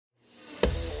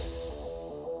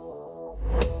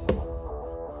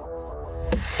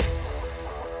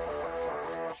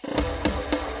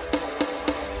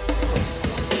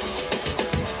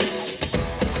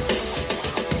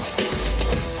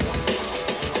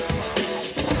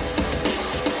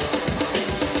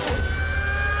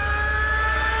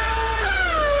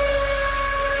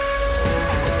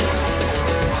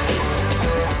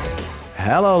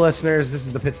Hello, listeners. This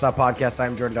is the Pit Stop Podcast.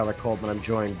 I'm Jordan Dollar Coleman. I'm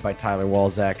joined by Tyler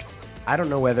Walzak. I don't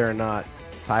know whether or not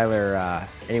Tyler,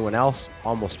 anyone else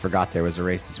almost forgot there was a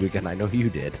race this weekend. I know you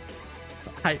did.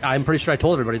 I'm pretty sure I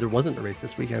told everybody there wasn't a race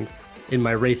this weekend in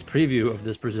my race preview of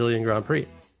this Brazilian Grand Prix.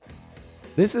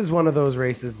 This is one of those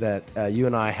races that you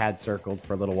and I had circled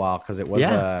for a little while because it was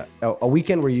a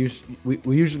weekend we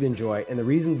usually enjoy. And the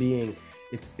reason being,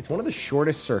 it's one of the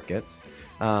shortest circuits.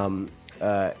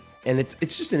 And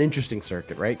it's just an interesting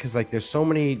circuit, right? Because like there's so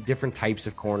many different types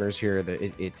of corners here. That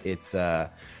it's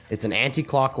an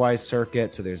anti-clockwise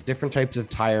circuit, so there's different types of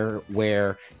tire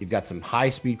wear. You've got some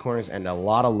high-speed corners and a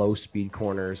lot of low-speed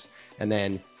corners, and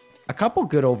then a couple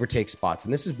good overtake spots.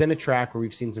 And this has been a track where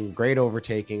we've seen some great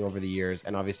overtaking over the years.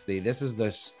 And obviously, this is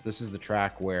the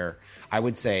track where I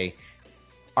would say,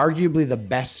 arguably the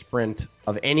best sprint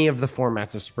of any of the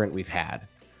formats of sprint we've had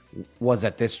was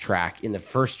at this track in the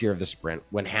first year of the sprint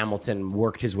when Hamilton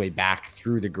worked his way back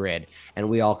through the grid, and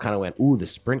we all kind of went, ooh, the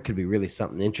sprint could be really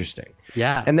something interesting.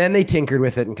 Yeah. And then they tinkered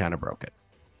with it and kind of broke it.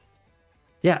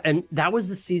 Yeah, and that was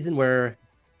the season where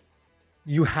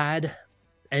you had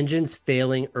engines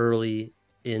failing early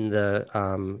in the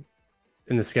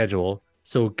schedule.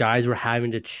 So teams were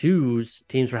having to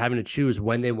choose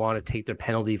when they want to take their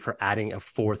penalty for adding a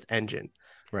fourth engine.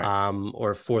 Right.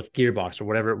 Or fourth gearbox or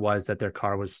whatever it was that their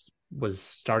car was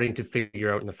starting to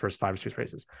figure out in the first 5 or 6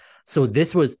 races. So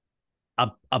this was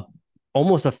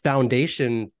almost a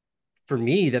foundation for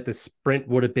me that the sprint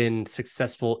would have been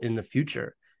successful in the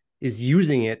future, is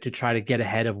using it to try to get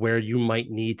ahead of where you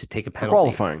might need to take a penalty. For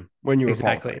qualifying when you were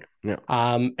qualifying. Yeah.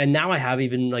 And now I have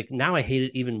now I hate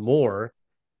it even more,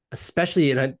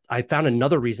 especially, and I found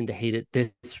another reason to hate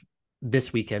it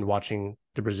this weekend watching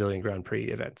the Brazilian Grand Prix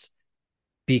events.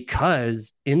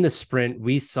 Because in the sprint,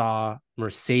 we saw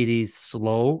Mercedes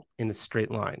slow in a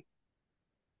straight line.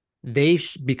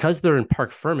 Because they're in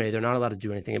Parc Ferme, they're not allowed to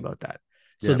do anything about that.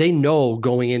 So They know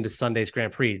going into Sunday's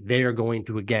Grand Prix, they are going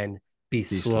to again be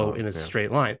slow in a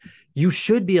straight line. You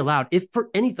should be allowed, if for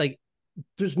anything,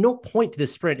 there's no point to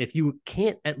this sprint if you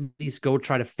can't at least go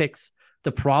try to fix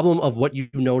the problem of what you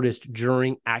noticed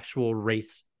during actual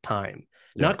race time,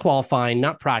 not qualifying,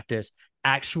 not practice,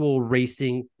 actual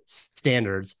racing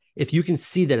standards. If you can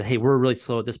see that, hey, we're really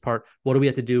slow at this part, what do we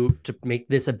have to do to make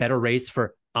this a better race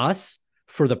for us,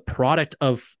 for the product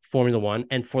of Formula One,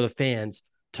 and for the fans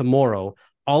tomorrow?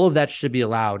 All of that should be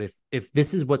allowed. If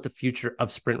this is what the future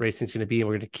of sprint racing is going to be, and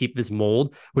we're going to keep this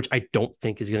mold, which I don't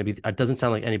think is going to be, it doesn't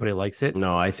sound like anybody likes it.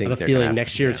 No, I think I have a feeling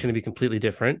next year it's going to be completely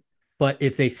different. But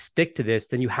if they stick to this,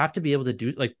 then you have to be able to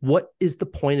do, like, what is the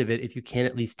point of it if you can't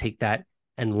at least take that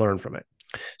and learn from it?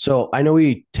 So I know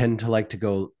we tend to like to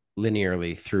go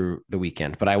linearly through the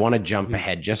weekend, but I want to jump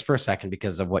ahead just for a second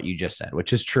because of what you just said,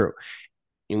 which is true.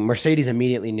 Mercedes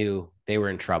immediately knew they were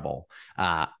in trouble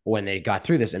when they got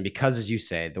through this. And because, as you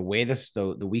say, the way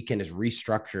the weekend is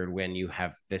restructured, when you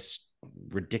have this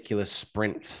ridiculous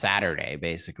sprint Saturday,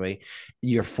 basically,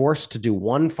 you're forced to do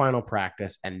one final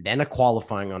practice and then a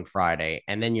qualifying on Friday.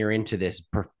 And then you're into this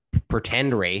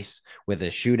pretend race with a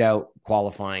shootout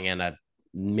qualifying and a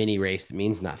mini race that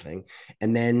means nothing.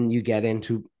 And then you get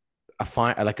into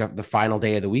the final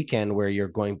day of the weekend where you're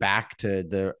going back to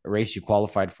the race you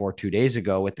qualified for 2 days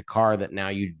ago with the car that now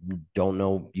you don't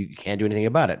know, you can't do anything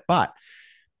about it. But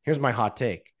here's my hot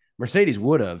take. Mercedes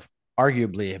would have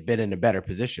arguably been in a better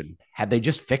position had they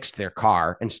just fixed their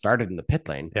car and started in the pit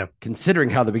lane, considering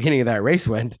how the beginning of that race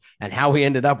went and how we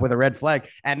ended up with a red flag.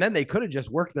 And then they could have just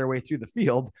worked their way through the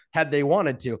field had they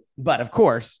wanted to. But of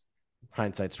course,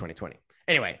 hindsight's 2020.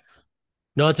 Anyway.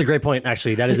 No, that's a great point.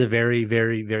 Actually, that is a very,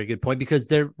 very, very good point, because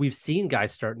we've seen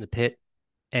guys start in the pit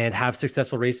and have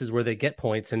successful races where they get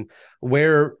points, and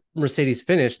where Mercedes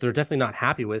finished, they're definitely not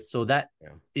happy with. So that,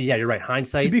 you're right.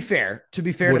 Hindsight. To be fair to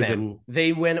them,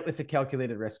 they went with the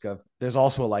calculated risk of there's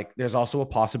also a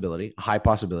possibility, a high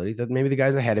possibility that maybe the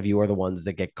guys ahead of you are the ones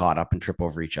that get caught up and trip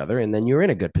over each other, and then you're in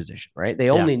a good position, right?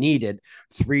 They only needed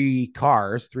 3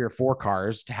 or 4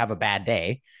 cars to have a bad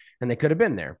day, and they could have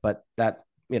been there, but that.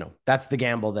 That's the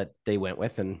gamble that they went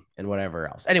with, and whatever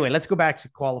else. Anyway, let's go back to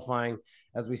qualifying,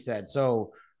 as we said.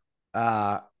 So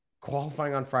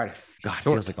qualifying on Friday, God,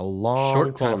 feels like a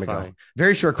long time ago.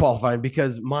 Very short qualifying,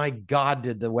 because my God,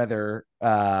 did the weather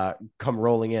come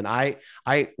rolling in. I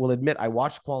will admit I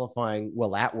watched qualifying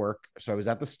at work. So I was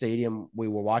at the stadium. We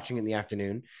were watching in the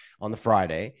afternoon on the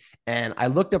Friday, and I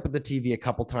looked up at the TV a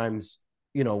couple times,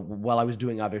 while I was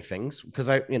doing other things, because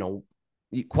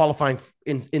qualifying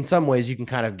in some ways you can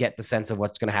kind of get the sense of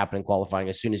what's going to happen in qualifying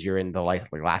as soon as you're in the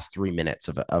last 3 minutes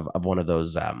of one of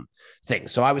those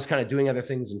things. So I was kind of doing other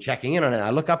things and checking in on it. I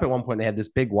look up at one point, they had this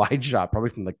big wide shot, probably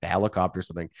from like the helicopter or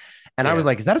something. And I was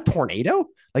like, is that a tornado?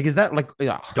 Like, is that like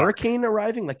a hurricane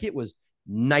arriving? Like it was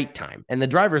nighttime. And the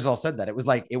drivers all said that it was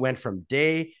like, it went from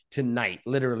day to night.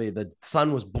 Literally the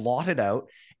sun was blotted out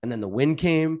and then the wind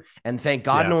came, and thank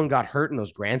God no one got hurt in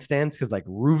those grandstands, because like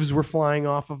roofs were flying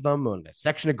off of them and a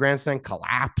section of grandstand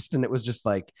collapsed. And it was just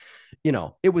like,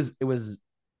 it was,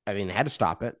 I mean, they had to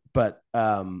stop it, but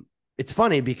it's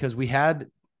funny because we had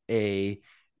a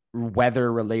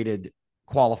weather related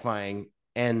qualifying,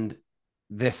 and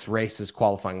this race is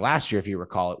qualifying last year. If you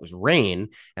recall, it was rain,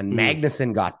 and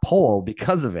Magnussen got pole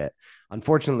because of it.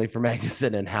 Unfortunately for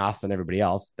Magnussen and Haas and everybody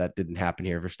else, that didn't happen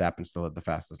here. Verstappen still had the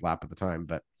fastest lap at the time,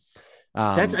 but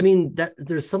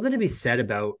there's something to be said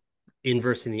about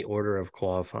inversing the order of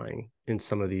qualifying in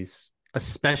some of these,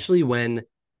 especially when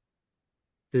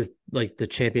the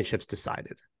championships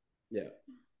decided. Yeah.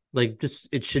 Like just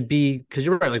it should be, because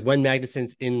you're right. Like when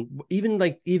Magnussen's in, even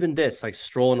this, like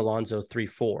Stroll and Alonso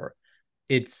 3-4,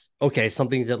 it's okay.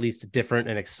 Something's at least different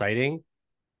and exciting.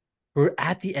 We're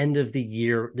at the end of the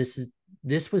year.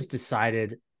 This was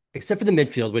decided, except for the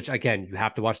midfield, which again, you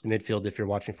have to watch the midfield if you're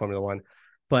watching Formula One.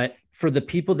 But for the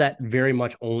people that very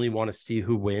much only want to see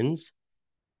who wins,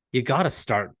 you got to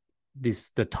start the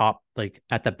top, like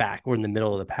at the back or in the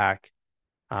middle of the pack.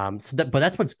 But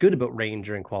that's what's good about rain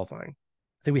during qualifying.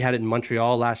 I think we had it in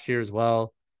Montreal last year as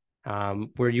well,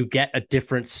 where you get a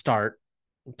different start,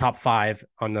 top 5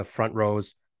 on the front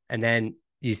rows, and then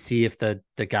you see if the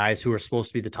guys who are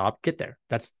supposed to be the top get there.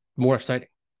 That's more exciting.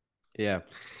 Yeah.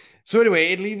 So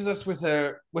anyway, it leaves us with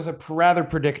a rather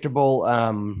predictable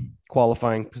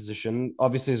qualifying position.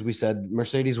 Obviously, as we said,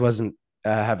 Mercedes wasn't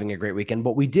having a great weekend,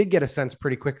 but we did get a sense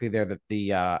pretty quickly there that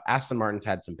the Aston Martins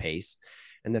had some pace,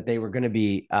 and that they were going to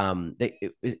be.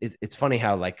 It's funny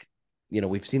how, like,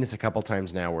 we've seen this a couple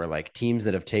times now, where like teams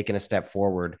that have taken a step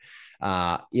forward,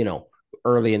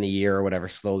 early in the year or whatever,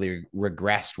 slowly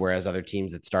regressed, whereas other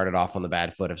teams that started off on the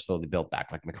bad foot have slowly built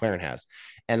back, like McLaren has.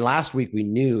 And last week we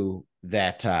knew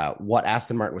that what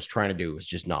Aston Martin was trying to do was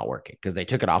just not working, because they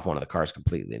took it off one of the cars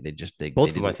completely. Both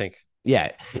of them, I think.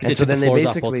 Yeah. And so then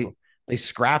they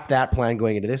scrapped that plan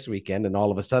going into this weekend, and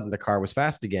all of a sudden the car was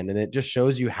fast again. And it just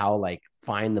shows you how like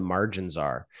fine the margins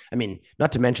are. I mean,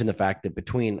 not to mention the fact that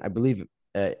between, I believe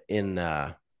maybe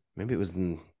it was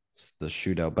in the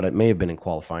shootout, but it may have been in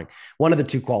qualifying. One of the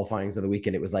two qualifyings of the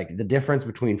weekend, it was like the difference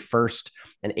between first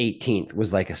and 18th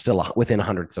was like still within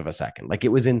hundredths of a second. Like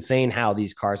it was insane how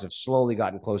these cars have slowly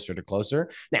gotten closer to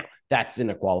closer. Now that's in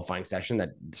a qualifying session,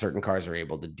 that certain cars are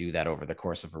able to do that over the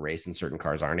course of a race, and certain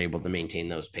cars aren't able to maintain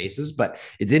those paces. But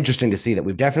it's interesting to see that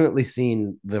we've definitely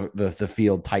seen the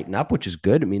field tighten up, which is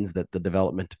good. It means that the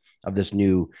development of these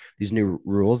new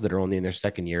rules that are only in their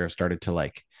second year have started to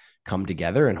like come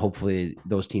together, and hopefully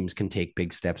those teams can take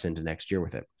big steps into next year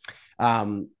with it.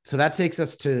 So that takes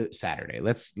us to Saturday.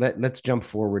 Let's jump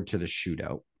forward to the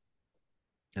shootout.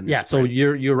 So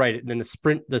you're right. And then the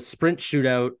sprint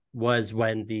shootout was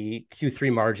when the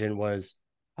Q3 margin was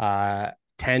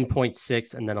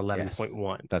 10.6 and then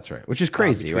 11.1. Yes, that's right. Which is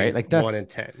crazy, right? Like that's 1 and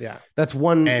 10. Yeah. That's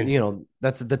one,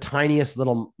 that's the tiniest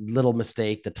little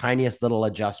mistake, the tiniest little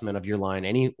adjustment of your line,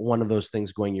 any one of those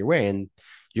things going your way, and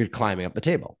you're climbing up the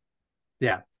table.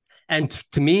 Yeah. And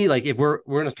to me, like if we're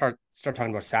going to start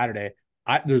talking about Saturday,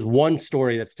 there's one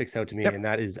story that sticks out to me, and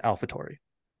that is AlphaTauri.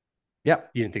 Yep.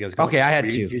 You didn't think I was going to? Okay, I had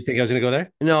to. You think I was going to go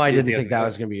there? No, I didn't think that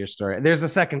was going to be your story. There's a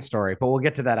second story, but we'll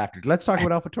get to that after. Let's talk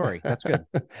about AlphaTauri. That's good.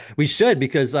 We should,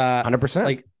 because 100%.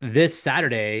 Like this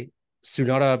Saturday,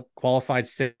 Tsunoda qualified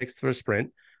 6th for a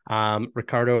sprint.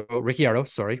 Ricciardo,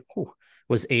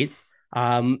 was 8th.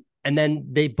 And then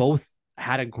they both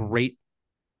had a great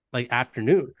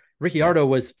afternoon. Ricciardo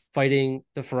was fighting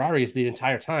the Ferraris the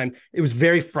entire time. It was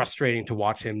very frustrating to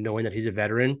watch him, knowing that he's a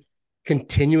veteran,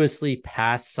 continuously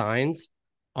pass Sainz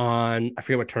on, I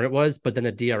forget what turn it was, but then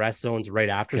the DRS zones right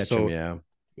after.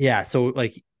 So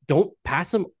like don't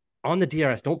pass him on the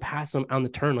DRS. Don't pass him on the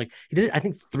turn. Like he did it, I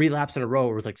think 3 laps in a row.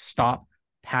 It was like, stop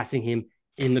passing him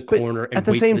in the corner. And at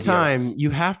the same time, you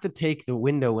have to take the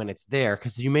window when it's there,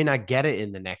 because you may not get it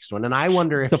in the next one. And I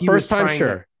wonder if the first time,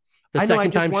 sure. The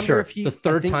second time, sure. The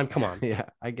third time, come on. Yeah,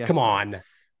 I guess. Come on.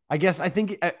 I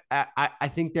think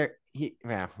there.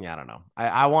 I don't know.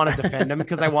 I want to defend him,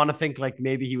 because I want to think like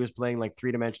maybe he was playing like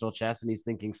 3-dimensional chess, and he's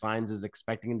thinking Sainz is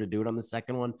expecting him to do it on the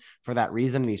second one for that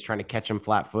reason, and he's trying to catch him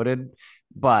flat-footed.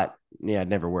 But yeah, it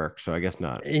never worked, so I guess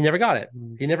not. He never got it.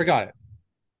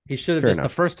 He should have the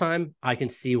first time. I can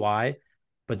see why,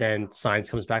 but then Sainz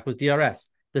comes back with DRS.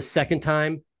 The second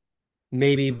time,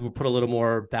 maybe we'll put a little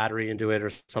more battery into it or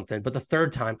something. But the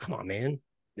third time, come on, man.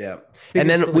 Yeah. Bigger And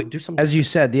then do something as you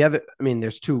different. said, the other, I mean,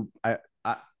 there's two.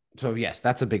 So yes,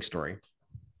 that's a big story.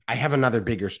 I have another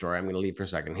bigger story. I'm going to leave for a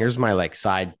second. Here's my like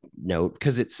side note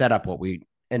because it set up what we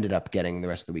ended up getting the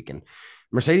rest of the weekend.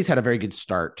 Mercedes had a very good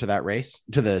start to that race,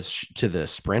 to the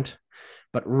sprint,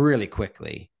 but really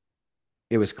quickly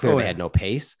it was clear they had no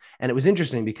pace. And it was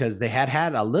interesting because they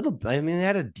had a little, I mean, they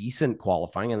had a decent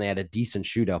qualifying and they had a decent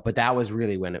shootout, but that was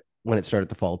really when it started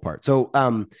to fall apart. So,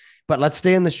 but let's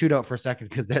stay in the shootout for a second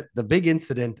because the big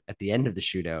incident at the end of the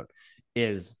shootout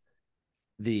is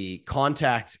the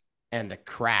contact and the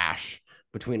crash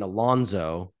between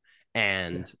Alonso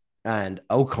and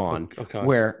Ocon,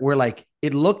 where like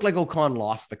it looked like Ocon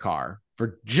lost the car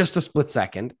for just a split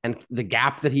second, and the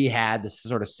gap that he had, this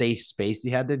sort of safe space he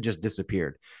had there, just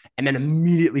disappeared. And then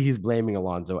immediately he's blaming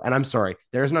Alonso. And I'm sorry,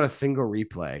 there's not a single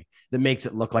replay that makes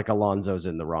it look like Alonso's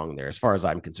in the wrong there, as far as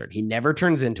I'm concerned. He never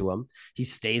turns into him. He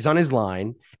stays on his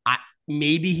line.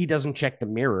 Maybe he doesn't check the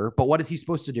mirror, but what is he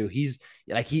supposed to do? He's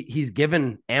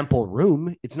given ample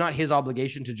room. It's not his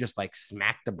obligation to just like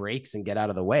smack the brakes and get out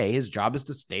of the way. His job is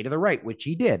to stay to the right, which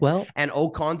he did. Well, and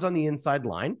Ocon's on the inside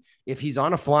line. If he's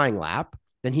on a flying lap,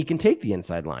 then he can take the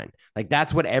inside line. Like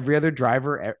that's what every other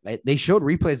driver, they showed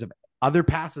replays of other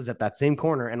passes at that same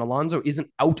corner, and Alonso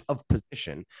isn't out of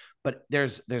position, but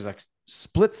there's a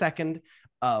split second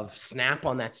of snap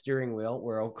on that steering wheel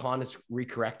where Ocon is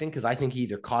recorrecting because I think he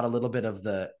either caught a little bit of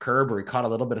the curb or he caught a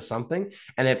little bit of something.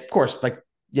 And of course, like,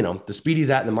 you know, the speed he's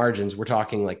at in the margins, we're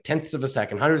talking like tenths of a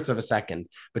second, hundredths of a second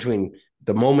between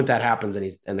the moment that happens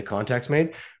and the contact's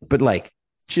made. But like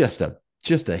just a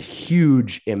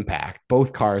huge impact.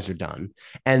 Both cars are done.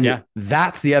 And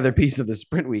that's the other piece of the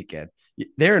sprint weekend.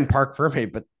 They're in Parc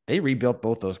Ferme, but they rebuilt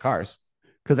both those cars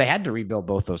because they had to rebuild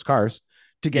both those cars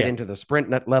to get into the sprint,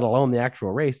 let alone the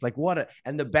actual race. Like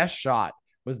and the best shot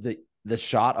was the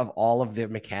shot of all of the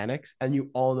mechanics. And you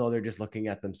all know they're just looking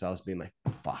at themselves being like,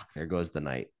 fuck, there goes the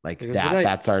night. Like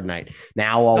that's our night.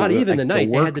 Now, not even the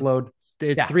night. The workload. They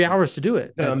had 3 hours to do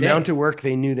it. The amount of work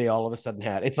they knew they all of a sudden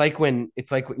had. It's like when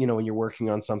you're working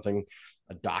on something,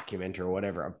 a document or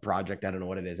whatever, a project, I don't know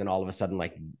what it is. And all of a sudden,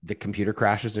 like the computer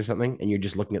crashes or something. And you're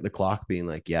just looking at the clock being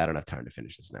like, yeah, I don't have time to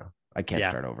finish this now. I can't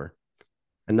start over.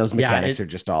 And those mechanics are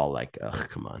just all like, oh,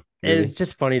 come on. Really? And it's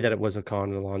just funny that it was Ocon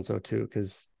and Alonso too,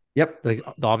 because like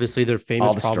obviously they're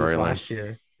famous problems last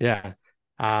year. Yeah.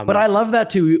 But I love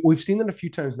that too. We've seen that a few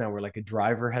times now where like a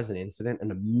driver has an incident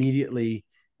and immediately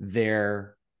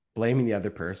they're blaming the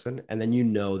other person. And then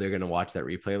they're going to watch that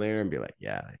replay later and be like,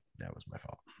 yeah, that was my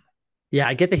fault. Yeah,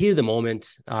 I get the heat of the moment.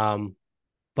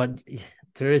 But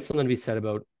there is something to be said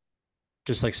about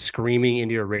just like screaming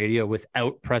into your radio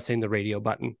without pressing the radio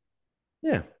button.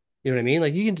 Yeah. You know what I mean?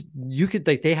 Like you could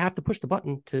like, they have to push the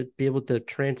button to be able to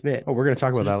transmit. Oh, we're going to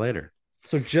talk about that later.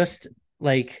 So just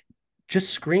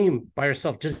scream by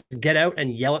yourself, just get out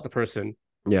and yell at the person.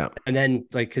 Yeah. And then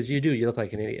like, cause you look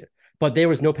like an idiot, but there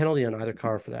was no penalty on either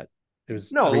car for that. It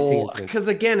was no, because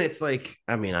again, it's like,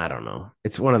 I mean, I don't know.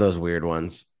 It's one of those weird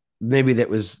ones. Maybe that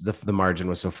was the margin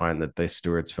was so fine that the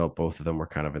stewards felt both of them were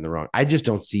kind of in the wrong. I just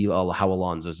don't see how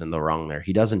Alonso's in the wrong there.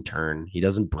 He doesn't turn. He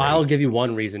doesn't brake. I'll give you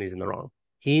one reason he's in the wrong.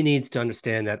 He needs to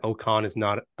understand that Ocon is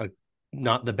not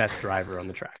the best driver on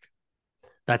the track.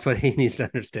 That's what he needs to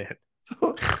understand.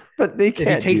 But they can't.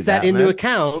 If he takes that into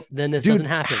account, then this doesn't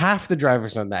happen. Half the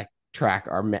drivers on that track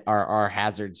are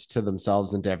hazards to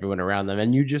themselves and to everyone around them,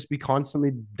 and you just be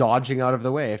constantly dodging out of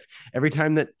the way. If every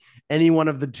time that any one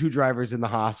of the two drivers in the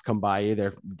Haas come by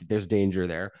you, there's danger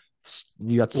there.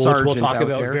 You got Sargent we'll talk out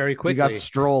about there. Very quickly. You got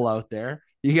Stroll out there.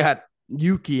 You got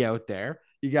Yuki out there.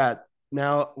 You got,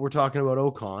 now we're talking about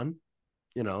Ocon.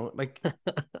 You know, like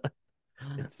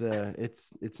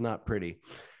it's not pretty.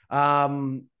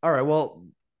 All right, well,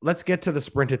 let's get to the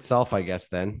sprint itself, I guess.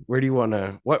 Then, where do you want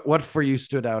to? What for you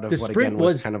stood out of what again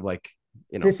was kind of like,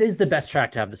 you know, this is the best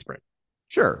track to have the sprint.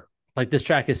 Sure, like this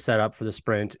track is set up for the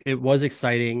sprint. It was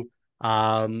exciting.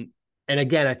 And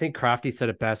again, I think Crafty said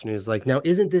it best when he was like, now,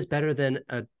 isn't this better than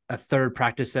a third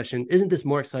practice session? Isn't this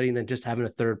more exciting than just having a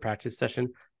third practice session?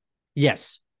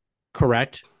 Yes,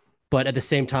 correct. But at the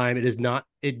same time, it is not,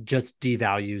 it just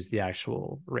devalues the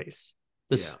actual race.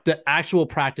 The actual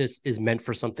practice is meant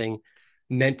for something,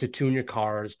 meant to tune your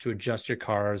cars, to adjust your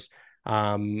cars,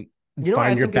 find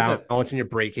your balance in your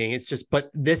braking. It's just,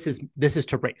 but this is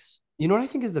to race. You know what I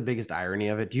think is the biggest irony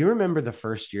of it? Do you remember the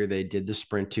first year they did the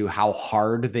sprint too, how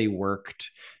hard they worked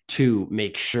to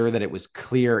make sure that it was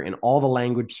clear in all the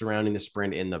language surrounding the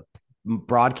sprint in the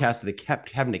broadcast, they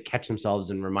kept having to catch themselves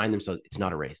and remind themselves it's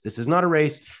not a race. This is not a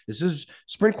race. This is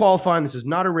sprint qualifying. This is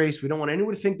not a race. We don't want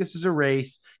anyone to think this is a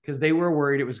race, because they were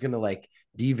worried it was going to like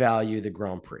devalue the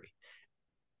Grand Prix.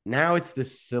 Now it's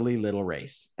this silly little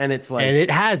race, and it's like, and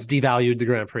it has devalued the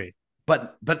Grand Prix,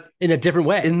 but in a different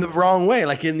way, in the wrong way,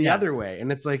 like in the other way.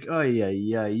 And it's like, oh yeah,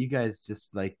 you guys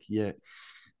just like, yeah.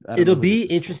 It'll be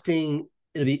interesting.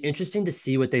 It'll be interesting to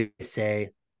see what they say.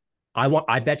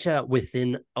 I bet you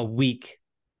within a week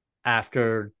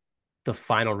after the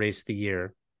final race of the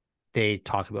year, they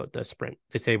talk about the sprint.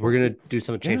 They say we're gonna do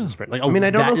some change to the sprint. Like, I mean,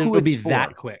 I don't know who it'll be for.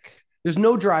 that quick. There's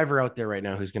no driver out there right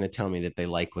now who's going to tell me that they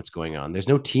like what's going on. There's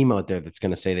no team out there that's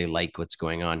going to say they like what's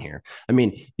going on here. I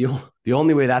mean, the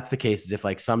only way that's the case is if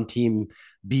like some team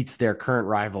beats their current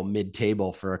rival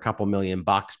mid-table for a couple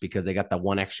 $1,000,000 because they got the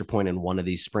one extra point in one of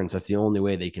these sprints. That's the only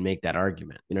way they can make that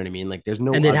argument. You know what I mean? Like there's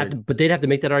no, and they'd have to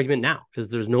make that argument now because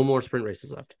there's no more sprint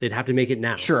races left. They'd have to make it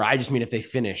now. Sure. I just mean if they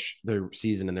finish their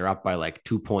season and they're up by like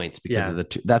 2 points because of the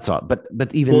two, that's all. But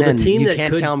even then, you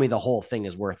can't tell me the whole thing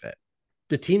is worth it.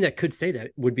 The team that could say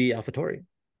that would be AlphaTauri.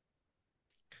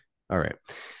 All right.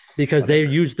 Because they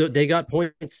got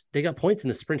points. They got points in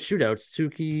the sprint shootouts.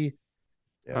 Tsunoda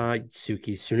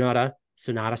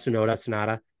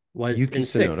was Yuki in Tsunoda.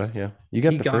 sixth. Yeah. You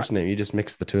got first name. You just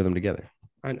mixed the two of them together.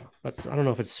 I know. I don't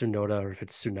know if it's Tsunoda or if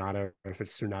it's Tsunada or if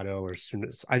it's Tsunado or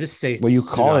Tsunoda. I just say. Well, you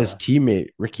call his teammate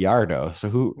Ricciardo. So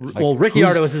who? Like,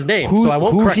 Ricciardo is his name. So I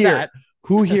won't correct that.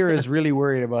 Who here is really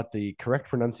worried about the correct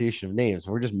pronunciation of names?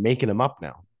 We're just making them up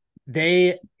now.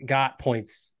 They got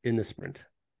points in the sprint.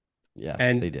 Yes,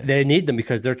 and they did. They need them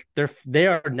because they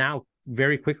are now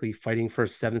very quickly fighting for a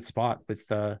 7th spot with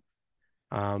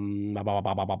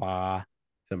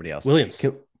somebody else. Williams.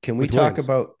 Can we talk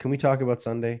about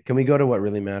Sunday? Can we go to what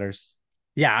really matters?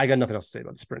 Yeah, I got nothing else to say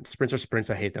about the sprint. Sprints are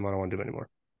sprints. I hate them. I don't want to do them anymore.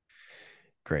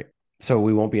 Great. So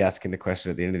we won't be asking the question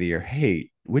at the end of the year,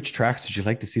 hey, which tracks did you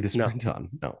like to see the sprint on?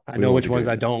 No. I know which ones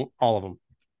I don't, all of them.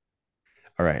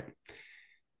 All right.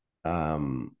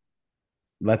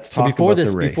 Let's talk about the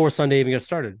race. Before Sunday even gets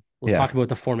started. Let's talk about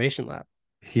the formation lap.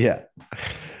 Yeah.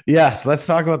 Yes, let's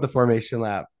talk about the formation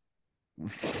lap.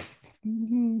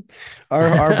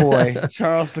 Our boy,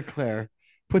 Charles Leclerc,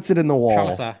 puts it in the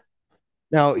wall.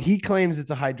 Now, he claims it's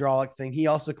a hydraulic thing. He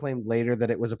also claimed later that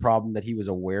it was a problem that he was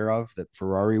aware of, that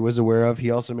Ferrari was aware of.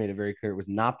 He also made it very clear it was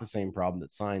not the same problem that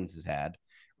Sainz has had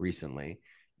recently,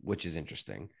 which is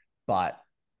interesting, but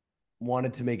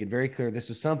wanted to make it very clear this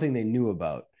was something they knew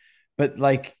about. But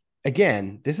like,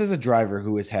 again, this is a driver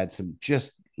who has had some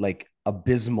just like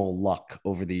abysmal luck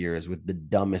over the years with the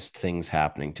dumbest things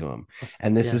happening to him.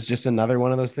 And this is just another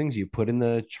one of those things you put in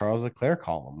the Charles Leclerc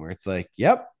column where it's like,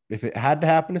 yep, if it had to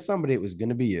happen to somebody, it was going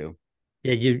to be you.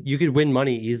 Yeah, you could win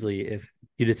money easily if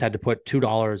you just had to put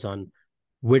 $2 on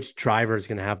which driver is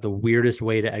going to have the weirdest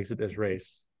way to exit this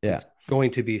race. Yeah. It's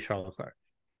going to be Charles Leclerc.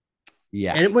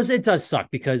 Yeah. And it does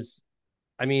suck because,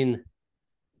 I mean,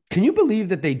 can you believe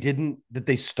that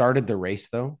they started the race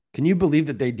though? Can you believe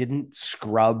that they didn't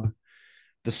scrub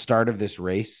the start of this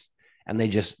race and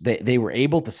they were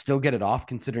able to still get it off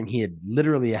considering he had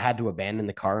literally had to abandon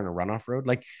the car in a runoff road?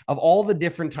 Like, of all the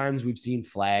different times we've seen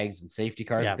flags and safety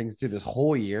cars and things through this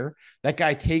whole year, that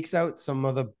guy takes out some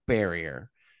of the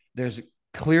barrier. There's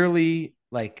clearly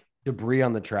like debris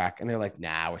on the track and they're like,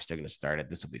 nah, we're still going to start it.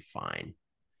 This will be fine.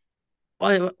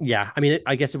 Well, yeah. I mean,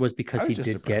 I guess it was because he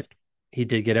did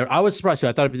get out. I was surprised too.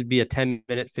 I thought it would be a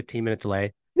 10-minute, 15-minute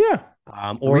delay. Yeah.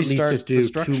 Or at least just do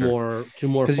two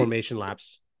more formation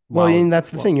laps. Well, I mean,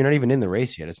 that's the thing. You're not even in the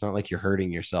race yet. It's not like you're hurting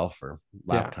yourself for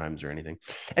lap times or anything.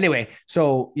 Anyway,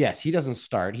 so yes, he doesn't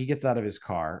start. He gets out of his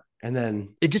car, and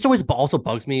then it just always also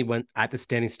bugs me when at the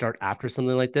standing start after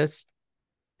something like this,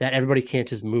 that everybody can't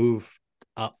just move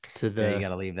up to the. You got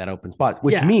to leave that open spot,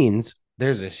 which means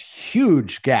there's this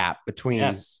huge gap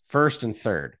between first and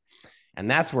third. And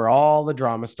that's where all the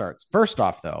drama starts. First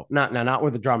off, though, not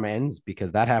where the drama ends,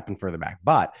 because that happened further back,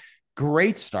 but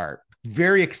great start,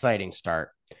 very exciting start.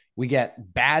 We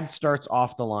get bad starts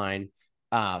off the line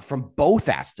from both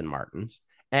Aston Martins.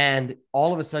 And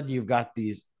all of a sudden you've got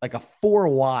these like a 4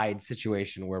 wide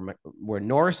situation where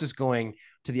Norris is going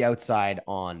to the outside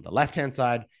on the left-hand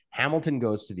side. Hamilton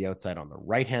goes to the outside on the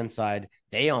right-hand side.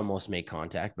 They almost make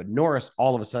contact, but Norris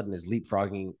all of a sudden is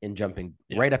leapfrogging and jumping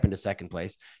right up into second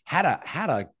place. Had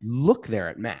a look there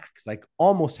at Max, like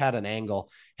almost had an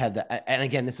angle. And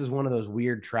again, this is one of those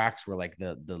weird tracks where like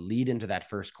the lead into that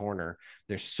first corner,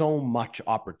 there's so much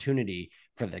opportunity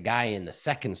for the guy in the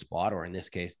second spot, or in this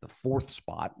case, the 4th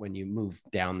spot when you move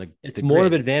down the. It's more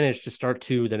of an advantage to start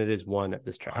 2 than it is 1 at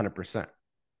this track. 100%.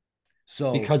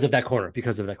 So because of that corner, to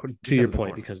because your of the point,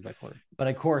 corner. because of that corner. But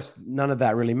of course, none of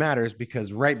that really matters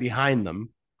because right behind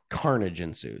them, carnage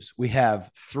ensues. We have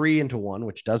 3-1,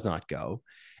 which does not go.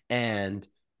 And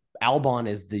Albon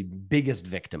is the biggest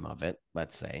victim of it,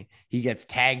 let's say. He gets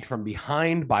tagged from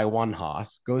behind by one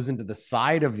Haas, goes into the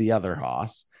side of the other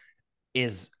Haas,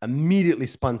 is immediately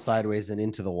spun sideways and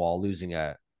into the wall, losing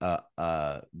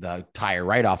the tire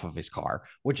right off of his car,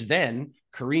 which then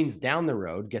careens down the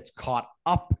road, gets caught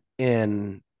up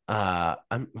in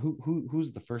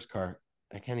who's the first car?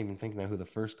 I can't even think now who the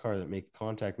first car that made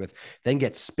contact with, then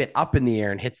gets spit up in the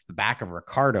air and hits the back of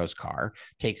Ricardo's car,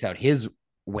 takes out his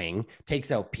wing,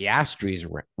 takes out Piastri's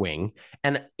wing.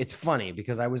 And it's funny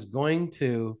because I was going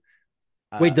to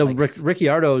wait, the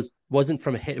Ricciardo's wasn't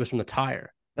from a hit, it was from the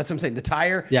tire. That's what I'm saying. The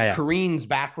tire careens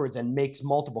backwards and makes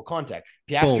multiple contact.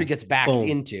 Piastri gets backed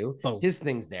into. His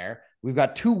thing's there. We've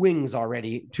got two wings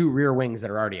already, two rear wings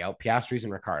that are already out. Piastri's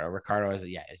and Ricardo. Ricardo is,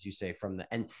 as you say,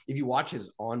 and if you watch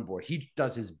his onboard, he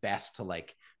does his best to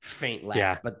like faint left.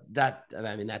 Yeah. But that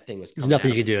thing was There's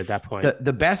nothing you can do at that point.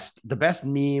 The best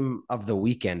meme of the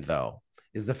weekend, though,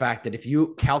 is the fact that if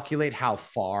you calculate how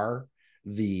far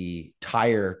the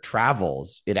tire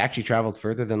travels, it actually traveled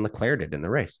further than Leclerc did in the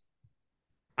race.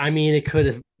 I mean, it could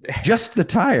have just the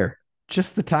tire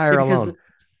alone,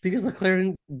 because Leclerc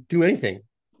didn't do anything.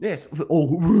 Yes.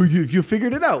 Oh, you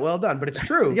figured it out. Well done. But it's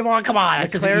true. Come on.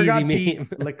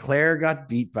 Leclerc got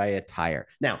beat by a tire.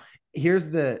 Now, here's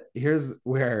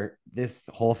where this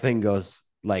whole thing goes.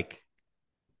 Like,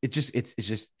 this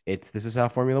is how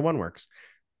Formula One works.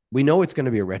 We know it's going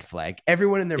to be a red flag.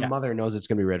 Everyone and their mother knows it's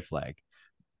going to be a red flag.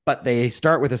 But they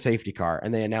start with a safety car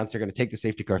and they announce they're going to take the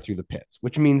safety car through the pits,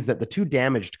 which means that the two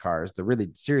damaged cars, the really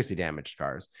seriously damaged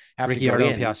cars, have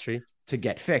Ricciardo to go in to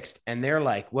get fixed. And they're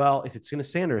like, well, if it's going to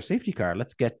stay under a safety car,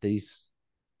 let's get these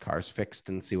cars fixed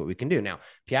and see what we can do. Now,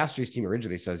 Piastri's team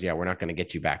originally says, we're not going to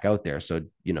get you back out there. So,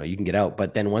 you can get out.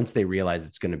 But then once they realize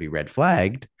it's going to be red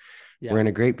flagged, we're in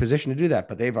a great position to do that.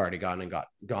 But they've already gone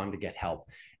to get help.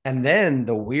 And then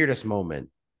the weirdest moment,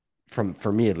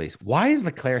 for me at least, why does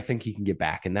Leclerc think he can get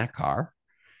back in that car?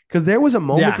 Because there was a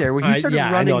moment there where he started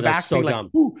running back, being like,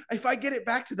 "Ooh, if I get it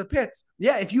back to the pits,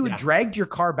 if you had dragged your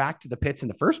car back to the pits in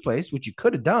the first place, which you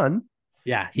could have done,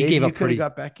 he gave up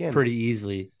got back in pretty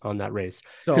easily on that race."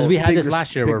 Because we had this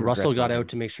last year where Russell got out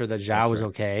to make sure that Zhao was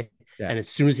okay, and as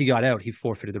soon as he got out, he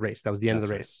forfeited the race. That was the end of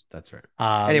the race. That's right.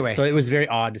 Anyway, so it was very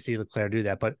odd to see Leclerc do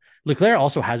that, but Leclerc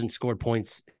also hasn't scored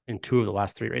points in 2 of the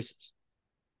last 3 races.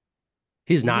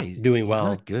 He's not doing well.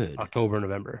 Not good. October,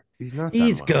 November. He's not.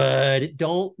 He's good.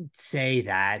 Don't say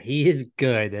that. He is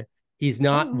good. He's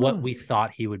not what we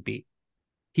thought he would be.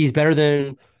 He's better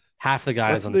than half the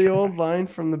guys. That's the old line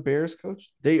from the Bears coach.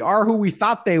 They are who we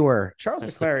thought they were. Charles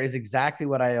Leclerc is exactly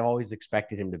what I always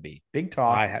expected him to be. Big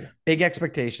talk, big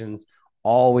expectations,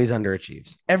 always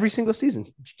underachieves every single season.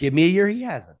 Give me a year he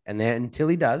hasn't, and then until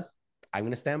he does, I'm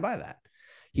going to stand by that.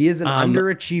 He is an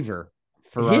underachiever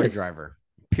Ferrari driver.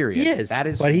 Period. He is. That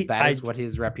is what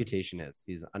his reputation is.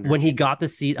 He's when he got the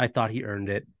seat, I thought he earned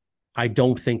it. I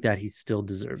don't think that he still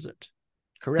deserves it.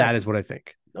 Correct. That is what I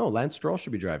think. No, Lance Stroll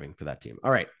should be driving for that team.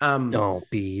 All right. Don't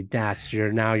be.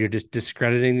 You're just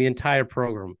discrediting the entire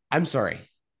program. I'm sorry.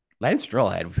 Lance Stroll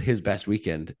had his best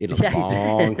weekend in a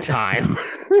long time.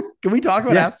 Can we talk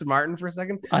about Aston Martin for a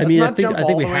second? I think we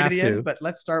have to. End, but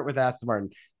let's start with Aston Martin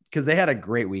because they had a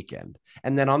great weekend.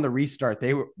 And then on the restart,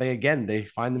 they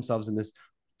find themselves in this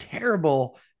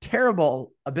terrible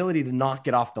ability to not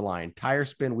get off the line. Tire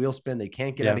spin, wheel spin, they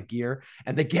can't get out of gear.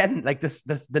 And again, like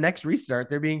the next restart,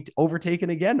 they're being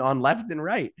overtaken again on left and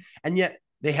right. And yet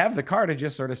they have the car to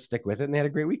just sort of stick with it, and they had a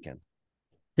great weekend.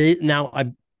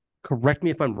 Correct me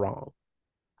if I'm wrong.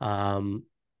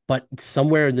 But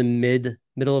somewhere in the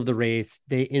middle of the race,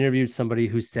 they interviewed somebody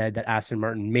who said that Aston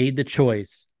Martin made the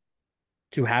choice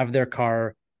to have their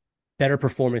car better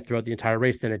performing throughout the entire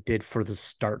race than it did for the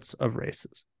starts of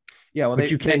races. Yeah, well,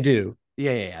 which you can do.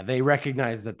 Yeah. They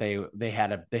recognized that they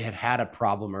had a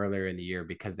problem earlier in the year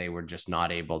because they were just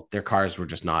not able. Their cars were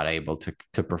just not able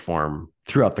to perform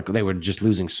throughout they were just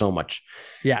losing so much.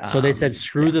 Yeah, so they said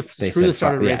screw the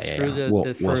start of the race, the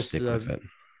we'll first stick with it.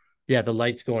 Yeah, the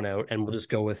lights going out, and we'll just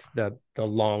go with the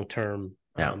long term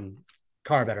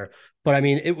car better. But I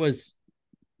mean, it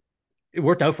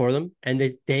worked out for them,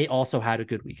 and they also had a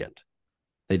good weekend.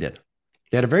 They did.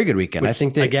 They had a very good weekend. I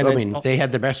think they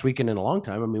had the best weekend in a long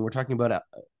time. I mean, we're talking about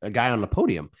a guy on the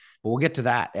podium, but we'll get to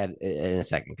that in a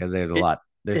second because there's a lot.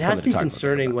 It has to be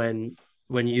concerning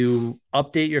when you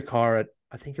update your car at,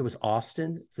 I think it was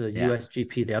Austin, the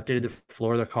USGP. They updated the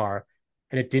floor of their car,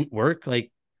 and it didn't work. Like,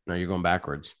 no, you're going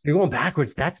backwards.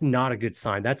 That's not a good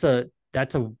sign. That's a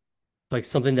like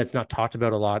something that's not talked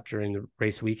about a lot during the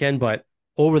race weekend, but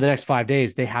over the next 5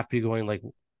 days, they have to be going like,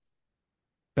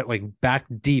 but like back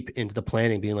deep into the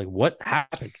planning, being like, what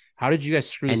happened? How did you guys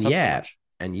screw this up so much?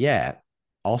 And yet,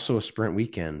 also a sprint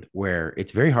weekend where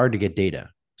it's very hard to get data.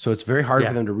 So it's very hard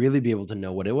for them to really be able to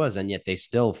know what it was. And yet they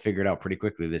still figured out pretty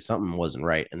quickly that something wasn't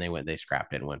right. And they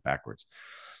scrapped it and went backwards.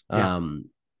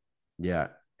 Yeah.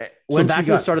 So back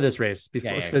to the start of this race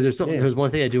before, so there's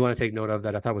one thing I do want to take note of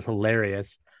that I thought was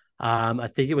hilarious. I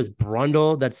think it was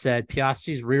Brundle that said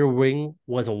Piastri's rear wing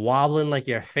was wobbling like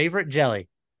your favorite jelly.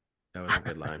 That was a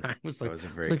good line. I was like, that was a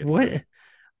very good what? line.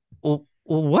 Well,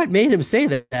 what made him say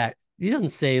that? He doesn't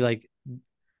say like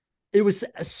it was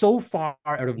so far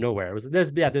out of nowhere. There's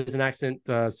an accident.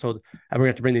 So we're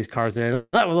going to bring these cars in.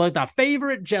 That was like the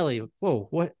favorite jelly. Whoa,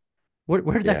 what?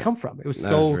 Where did that come from? It was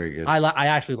so very good. I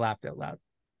actually laughed out loud.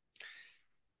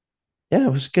 Yeah,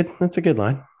 it was good. That's a good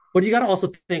line. But you got to also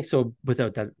think so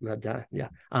without that.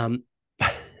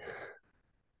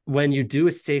 When you do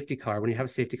a safety car, when you have a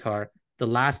safety car, the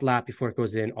last lap before it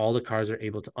goes in, all the cars are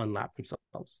able to unlap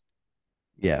themselves.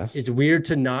 Yes. It's weird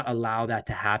to not allow that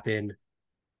to happen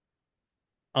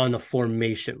on the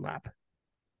formation lap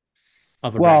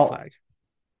of a red flag.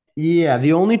 Yeah,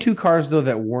 the only two cars though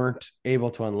that weren't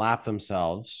able to unlap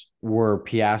themselves were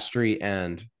Piastri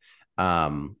and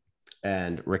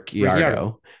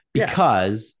Ricciardo.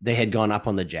 Because they had gone up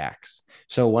on the jacks.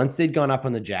 So once they'd gone up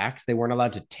on the jacks, they weren't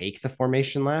allowed to take the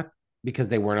formation lap because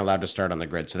they weren't allowed to start on the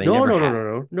grid. So they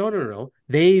no.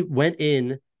 They went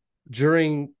in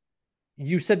during.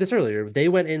 You said this earlier. They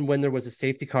went in when there was a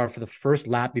safety car for the first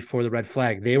lap before the red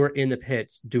flag. They were in the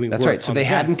pits doing. That's right. So they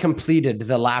hadn't completed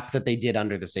the lap that they did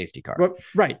under the safety car.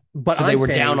 Right, but so they were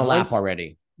down a lap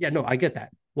already. Yeah, no, I get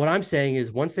that. What I'm saying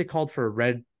is once they called for a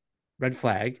red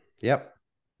flag. Yep.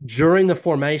 During the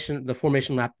formation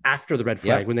lap after the red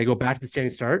flag, when they go back to the standing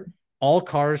start, all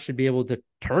cars should be able to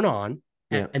turn on,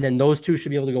 and then those two should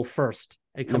be able to go first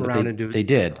and come around and do. They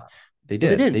did. They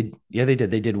did. They did.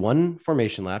 They did one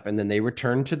formation lap, and then they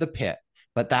returned to the pit.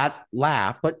 But that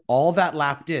lap, all that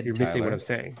lap did. You're missing what I'm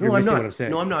saying. No, I'm not.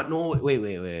 No, I'm not. No,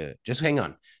 wait. Just hang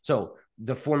on. So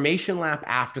the formation lap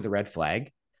after the red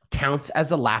flag counts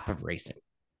as a lap of racing.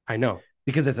 I know.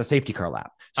 Because it's a safety car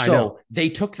lap. So they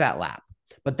took that lap.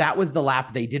 But that was the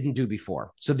lap they didn't do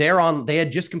before. So they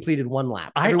had just completed one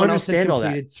lap. Everyone understand else had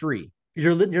completed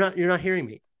all that. 3. You're not hearing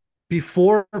me.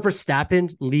 Before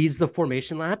Verstappen leads the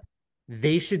formation lap,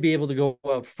 they should be able to go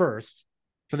out first.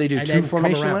 So they do 2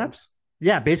 formation laps?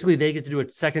 Yeah, basically they get to do a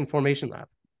second formation lap.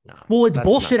 No, well, it's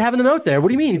bullshit having them out there. What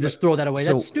do you mean? You just throw that away?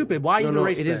 That's stupid. Why even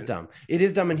race? It is dumb. It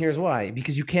is dumb, and here's why.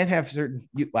 Because you can't have certain.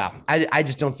 I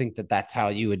just don't think that that's how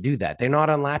you would do that. They're not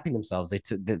unlapping themselves.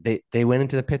 They went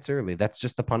into the pits early. That's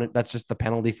just the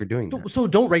penalty for doing that. So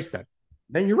don't race then.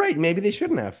 Then you're right. Maybe they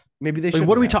shouldn't have. Maybe they should.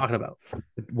 What are we talking about?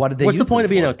 What did they? What's the point of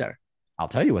being out there? I'll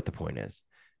tell you what the point is.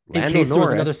 In case there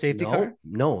was another safety car?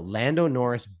 No, Lando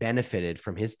Norris benefited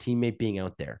from his teammate being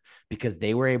out there because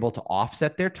they were able to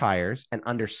offset their tires and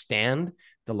understand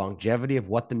the longevity of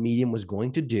what the medium was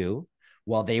going to do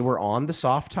while they were on the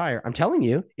soft tire. I'm telling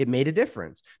you, it made a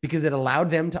difference because it allowed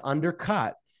them to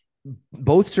undercut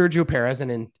both Sergio Perez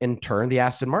and in turn the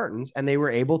Aston Martins, and they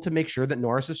were able to make sure that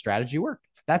Norris's strategy worked.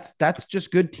 That's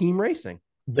just good team racing.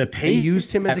 They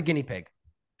used him as a guinea pig.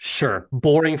 Sure,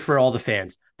 boring for all the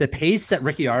fans. The pace that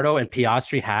Ricciardo and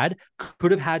Piastri had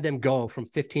could have had them go from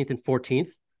 15th and 14th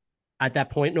at that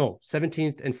point. No,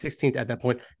 17th and 16th at that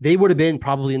point. They would have been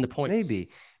probably in the points.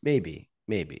 Maybe.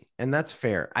 And that's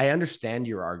fair. I understand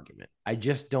your argument. I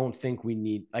just don't think we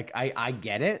need, I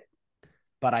get it,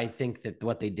 but I think that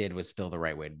what they did was still the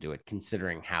right way to do it,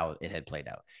 considering how it had played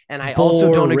out. And I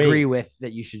also don't agree with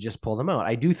that you should just pull them out.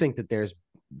 I do think that there's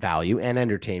value and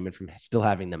entertainment from still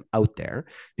having them out there,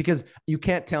 because you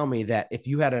can't tell me that if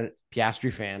you had a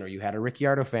Piastri fan or you had a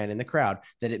Ricciardo fan in the crowd,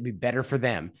 that it'd be better for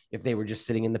them if they were just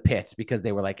sitting in the pits because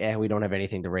they were like, we don't have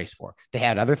anything to race for. They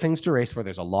had other things to race for.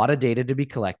 There's a lot of data to be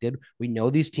collected. We know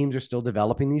these teams are still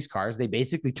developing these cars. They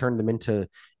basically turned them into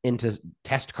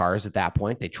test cars at that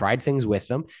point. They tried things with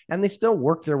them and they still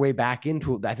worked their way back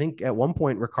into, I think at one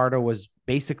point, Ricciardo was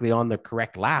basically on the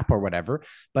correct lap or whatever,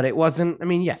 but it wasn't. I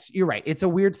mean, yes, you're right. It's a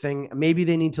weird thing. Maybe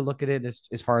they need to look at it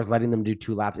as far as letting them do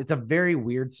 2 laps. It's a very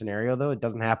weird scenario though. It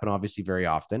doesn't happen obviously very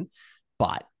often,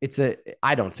 but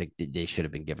I don't think they should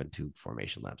have been given 2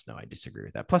 formation laps. No, I disagree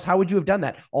with that. Plus, how would you have done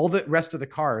that? All the rest of the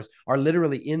cars are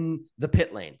literally in the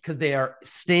pit lane because they are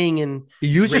staying in. You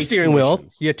use your steering wheel,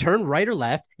 you turn right or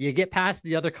left, you get past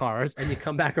the other cars and you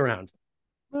come back around.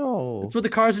 No, No. That's what the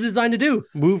cars are designed to do.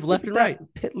 Move left and right.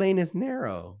 Pit lane is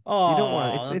narrow. You don't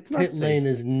want Oh, it's not pit safe. lane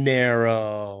is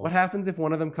narrow. What happens if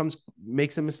one of them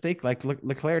makes a mistake like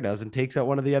Leclerc does and takes out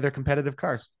one of the other competitive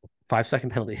cars? 5-second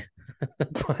penalty.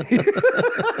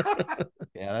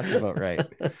 Yeah, that's about right.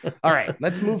 All right,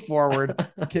 let's move forward.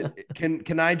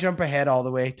 Can I jump ahead all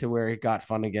the way to where it got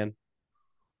fun again?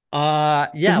 Yeah.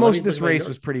 Because most of this race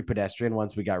was pretty pedestrian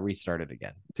once we got restarted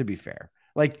again, to be fair.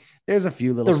 Like there's a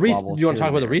few little squabbles. Do you want to talk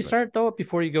about the restart though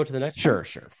before you go to the next Sure, one?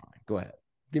 Sure, fine. Go ahead.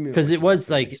 Give me because it was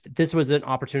like this was an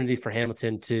opportunity for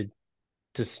Hamilton to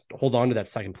hold on to that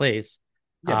second place.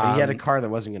 Yeah, but he had a car that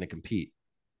wasn't going to compete.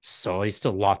 So he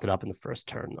still locked it up in the first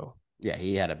turn though. Yeah,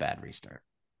 he had a bad restart.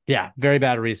 Yeah, very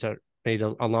bad restart. Made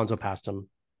Alonso passed him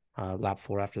lap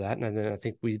 4 after that. And then I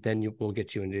think we'll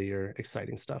get you into your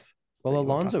exciting stuff. Well,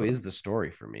 Alonso is the story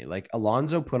for me. Like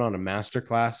Alonso put on a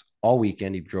masterclass all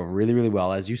weekend. He drove really, really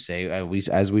well, as you say,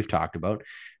 as we've talked about.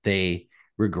 They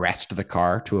regressed the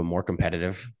car to a more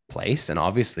competitive place, and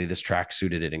obviously this track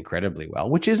suited it incredibly well,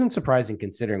 which isn't surprising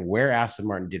considering where Aston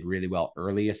Martin did really well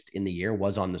earliest in the year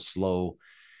was on the slow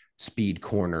speed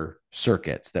corner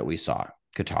circuits that we saw.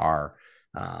 Qatar,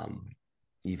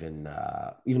 even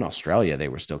Australia, they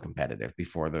were still competitive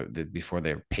before before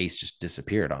their pace just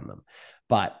disappeared on them.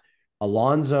 But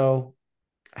Alonso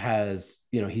has,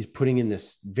 he's putting in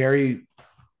this very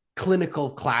clinical,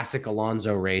 classic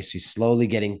Alonso race. He's slowly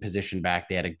getting position back.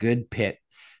 They had a good pit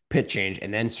change,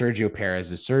 and then Sergio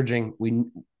Perez is surging.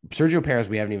 Sergio Perez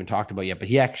we haven't even talked about yet, but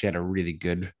he actually had a really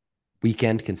good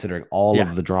weekend considering all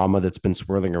of the drama that's been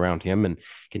swirling around him and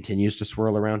continues to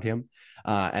swirl around him,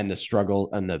 and the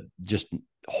struggle and the just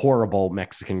horrible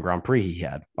Mexican Grand Prix he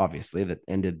had, obviously, that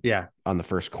ended on the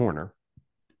first corner.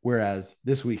 Whereas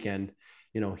this weekend,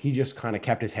 he just kind of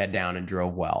kept his head down and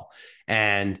drove well.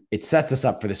 And it sets us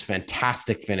up for this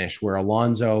fantastic finish where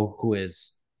Alonso, who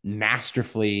is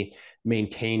masterfully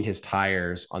maintained his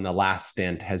tires on the last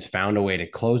stint, has found a way to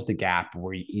close the gap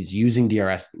where he's using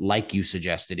DRS, like you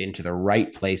suggested, into the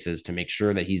right places to make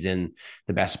sure that he's in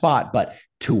the best spot. But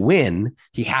to win,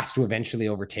 he has to eventually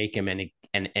overtake him and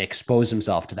expose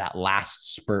himself to that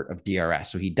last spurt of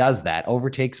DRS. So he does that,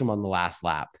 overtakes him on the last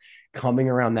lap, coming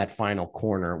around that final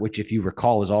corner, which, if you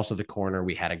recall, is also the corner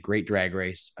we had a great drag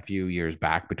race a few years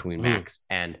back between Max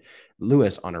and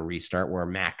Lewis on a restart where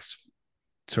Max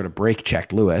sort of brake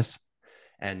checked Lewis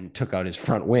and took out his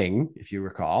front wing, if you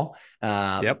recall.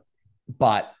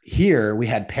 But here we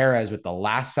had Perez with the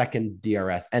last second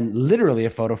DRS and literally a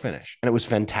photo finish, and it was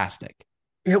fantastic.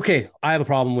 Okay, I have a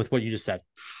problem with what you just said.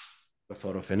 The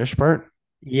photo finish part?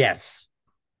 Yes.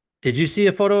 Did you see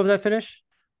a photo of that finish?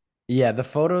 Yeah, the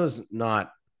photo's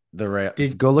not the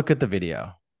right. Go look at the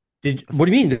video. What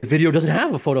do you mean? The video doesn't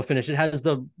have a photo finish. It has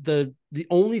the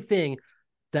only thing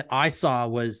that I saw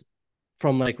was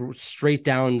from like straight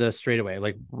down the straightaway,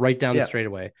 like right down the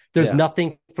straightaway. There's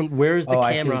nothing from where's the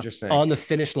camera on the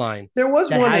finish line. There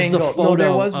was one angle. No,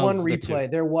 there was one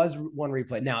replay. There was one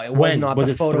replay. Now it was not. Was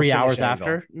the it photo 3 hours angle.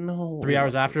 after? No, 3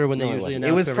 hours after when they usually announce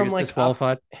it was from like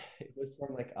disqualified. It was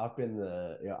from like up in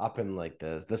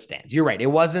the stands. You're right. It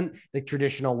wasn't the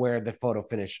traditional where the photo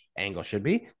finish angle should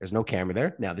be. There's no camera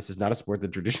there. Now this is not a sport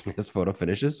that traditionally has photo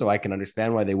finishes, so I can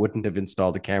understand why they wouldn't have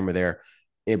installed a camera there.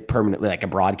 It permanently, like a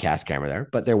broadcast camera there,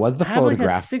 but there was the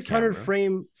photograph. Like 600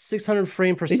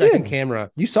 frame per second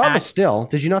camera. You saw the still.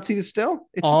 Did you not see the still?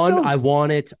 It's I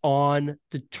want it on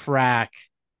the track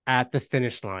at the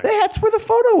finish line. That's where the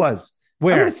photo was.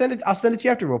 Where? I'm gonna send it. I'll send it to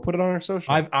you after. We'll put it on our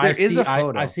social. There is a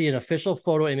photo. I see an official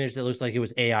photo image that looks like it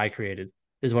was AI created.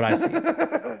 Is what I see.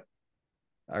 All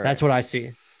right. That's what I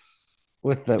see.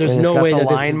 With the there's no way that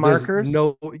line markers. There's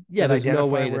no way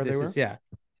that this is. Yeah,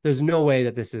 there's no way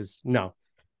that this is no.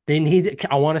 They need.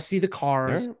 I want to see the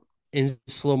cars in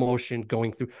slow motion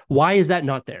going through. Why is that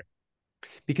not there?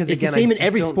 Because it's the same in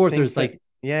every sport. There's like,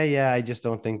 I just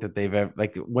don't think that they've ever,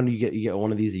 like, when do you get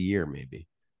one of these a year? Maybe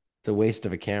it's a waste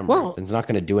of a camera. Well, it's not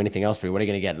going to do anything else for you. What are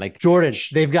you going to get? Like Jordan,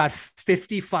 they've got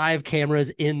 55 cameras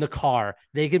in the car.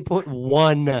 They can put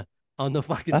one on the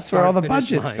fucking. That's where all the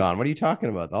budget's gone. What are you talking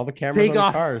about? All the cameras on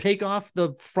the cars. Take off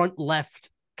the front left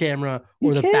camera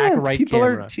or the back right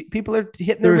camera. People are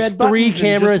hitting the red buttons. There's 3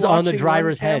 cameras on the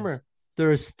driver's heads.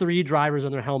 There's 3 drivers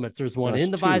on their helmets. There's one in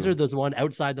the visor. There's one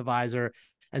outside the visor,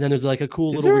 and then there's like a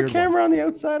cool little weird. Is there a camera on the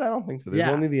outside? I don't think so. There's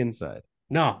only the inside.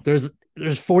 No, there's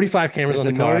 45 cameras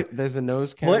on the car. There's a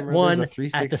nose camera. Put one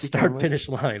at the start finish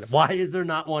line. Why is there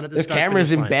not one at the start finish line? There's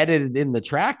cameras embedded in the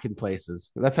track in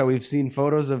places. That's how we've seen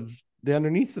photos of the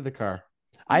underneath of the car.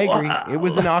 I agree. It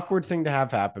was an awkward thing to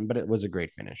have happen, but it was a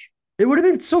great finish. It would have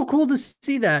been so cool to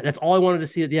see that. That's all I wanted to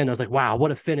see at the end. I was like, wow,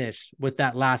 what a finish with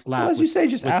that last Well, lap. as you say,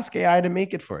 just ask AI to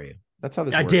make it for you. That's how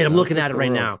this I works did. I'm now. This looking is at it the right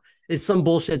world. now. It's some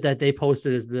bullshit that they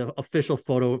posted as the official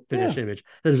photo Yeah. finish image.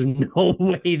 There's no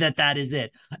way that is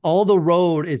it. All the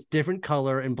road is different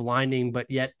color and blinding, but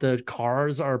yet the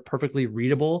cars are perfectly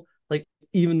readable. Like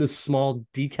even the small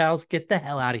decals, get the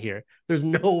hell out of here. There's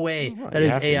no way Well, that you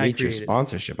is have to AI meet your created.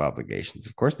 sponsorship obligations.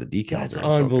 Of course, the decals That's are in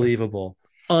focus. unbelievable.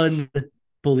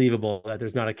 Unbelievable that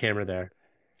there's not a camera there.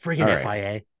 Friggin' All right.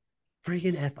 FIA.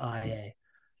 Friggin' FIA.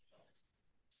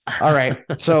 All right.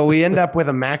 So we end up with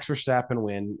a Max Verstappen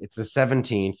win. It's the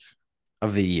 17th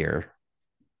of the year.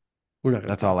 We're not going to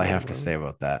That's talk all I about have it to more. say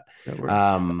about that.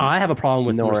 No, I have a problem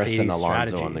with Norris and Mercedes' Alonso on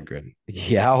strategy the grid.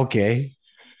 Yeah, okay.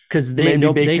 because they Maybe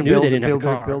know make they a knew they build didn't have the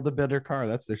build car, build a better car.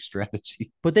 That's their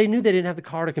strategy. but they knew they didn't have the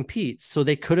car to compete, so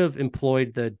they could have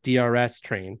employed the DRS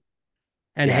train,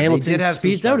 and Yeah, they did Hamilton have some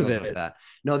speeds out of struggles with it. that.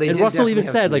 No, they And did Russell even definitely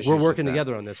have said, some like, we're issues with working that.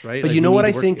 together on this, right? But Like, you we know need what to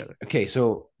I work think? together. Okay,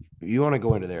 so you want to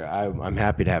go into there. I'm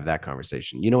happy to have that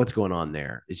conversation. You know what's going on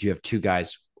there is you have two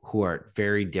guys who are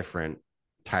very different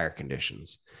tire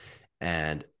conditions.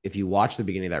 And if you watch the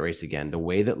beginning of that race again, the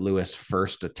way that Lewis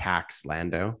first attacks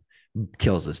Lando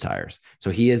kills his tires. So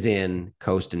he is in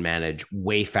coast and manage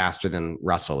way faster than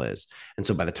Russell is. And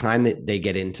so by the time that they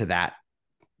get into that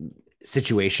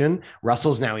situation,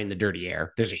 Russell's now in the dirty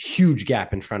air. There's a huge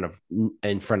gap in front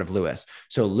of Lewis.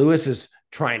 So Lewis is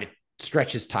trying to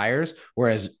stretch his tires,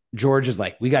 whereas George is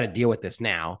like, we got to deal with this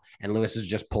now. And Lewis is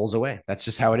just pulls away. That's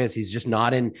just how it is. He's just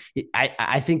not in.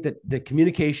 I think that the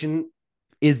communication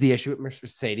is the issue at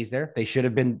Mercedes there. They should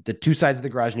have been, the two sides of the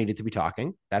garage needed to be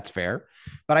talking. That's fair.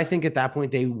 But I think at that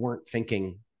point, they weren't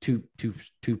thinking two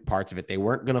parts of it. They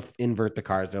weren't going to invert the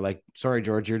cars. They're like, sorry,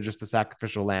 George, you're just a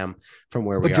sacrificial lamb from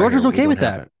where But we are George here. was We okay don't with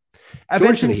have that. it. George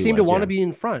Eventually didn't he seem to was, want yeah. to be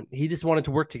in front. He just wanted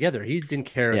to work together. He didn't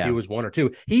care if he Yeah. was one or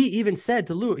two. He even said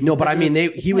to Lou, No, but I mean,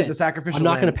 he was the I'm sacrificial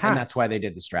not going lamb, to and that's pass. why they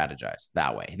did the strategize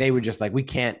that way. They were just like, we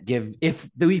can't give, if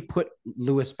we put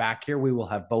Lewis back here, we will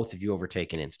have both of you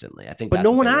overtaken instantly. I think But that's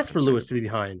no what one they were asked for concerned Lewis to about. be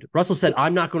behind. Russell said,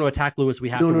 I'm not going to attack Lewis. We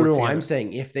have No, to no, work no. I'm together.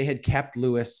 saying if they had kept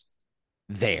Lewis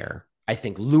there, I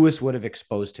think Lewis would have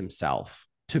exposed himself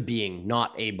to being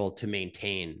not able to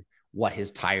maintain what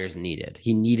his tires needed.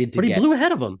 He needed to But he get, blew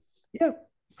ahead of him. yeah,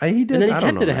 he And did. then he I don't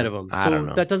kept know, it ahead man. of him. I don't So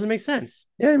know. that doesn't make sense.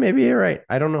 Yeah, maybe you're right.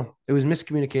 I don't know. It was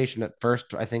miscommunication at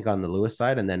first, I think, on the Lewis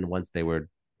side, and then once they were,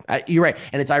 you're right.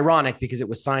 And it's ironic because it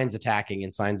was Sainz attacking,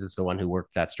 and Sainz is the one who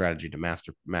worked that strategy to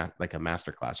like a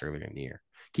master class earlier in the year,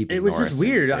 keeping It was just Norris in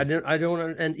weird. safe. I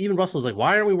don't, and even Russell was like,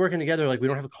 why aren't we working together? Like, we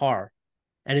don't have a car.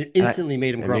 And it instantly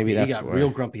made him And maybe grumpy. He that's got real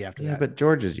why. grumpy after Yeah, that. but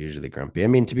George is usually grumpy. I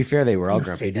mean, to be fair, they were all You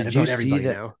grumpy. say that Did you about see everybody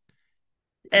that? now.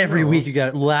 Every week No, you got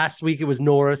it. Last week it was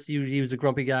Norris. He was a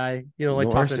grumpy guy. You know, like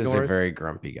talking Norris to is a Norris. very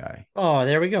grumpy guy. Oh,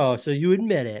 there we go. So you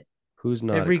admit it. Who's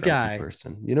not a Every grumpy guy.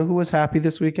 person? You know who was happy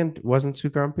this weekend? Wasn't too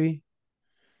grumpy.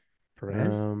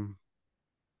 Perez. Um,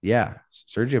 yeah,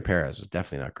 Sergio Perez was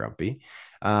definitely not grumpy.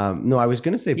 No, I was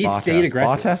going to say He stayed Bottas.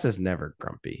 aggressive. Bottas is never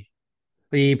grumpy.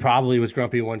 He probably was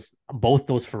grumpy once both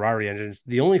those Ferrari engines.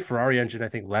 The only Ferrari engine I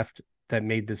think left that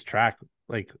made this track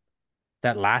like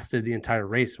that lasted the entire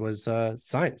race was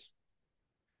Sainz.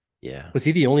 Yeah, Was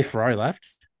he the only Ferrari left?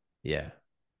 yeah,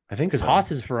 I think Because so.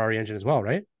 Haas is a Ferrari engine as well,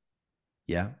 right?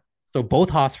 Yeah, So both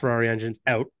Haas Ferrari engines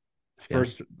out yeah.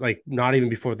 first, like not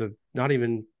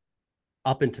even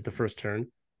up into the first turn.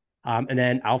 And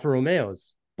then Alfa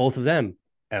Romeos, both of them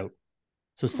out.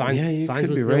 So Yeah, you Sainz could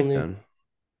be was the right only. then.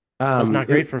 That's not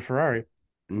great It for Ferrari,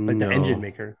 like the engine no,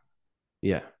 maker.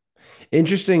 yeah.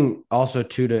 Interesting also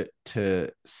too to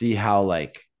see how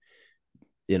like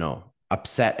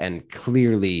upset and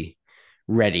clearly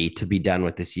ready to be done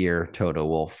with this year Toto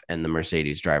Wolff and the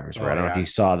Mercedes drivers were. I Oh don't know if yeah, you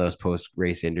saw those post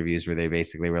race interviews where they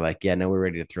basically were like, yeah, no, we're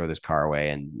ready to throw this car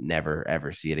away and never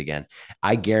ever see it again.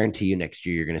 I guarantee you next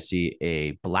year you're going to see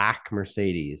a black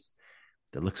Mercedes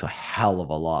that looks a hell of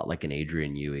a lot like an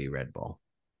Adrian Newey Red Bull.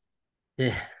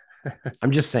 yeah. I'm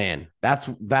just saying that's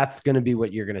going to be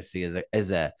what you're going to see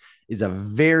is a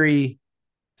very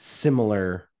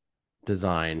similar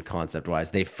design concept wise.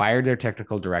 They fired their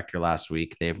technical director last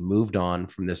week. They've moved on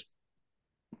from this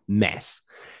mess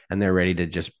and they're ready to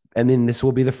just, I mean, this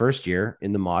will be the first year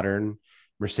in the modern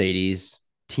Mercedes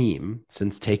team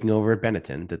since taking over at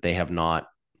Benetton that they have not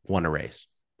won a race.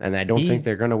 And I don't think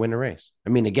they're going to win a race. I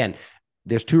mean, again,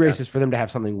 there's two races for them to have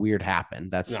something weird happen.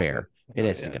 That's fair. It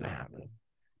isn't going to happen.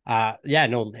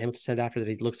 No, Hamilton said after that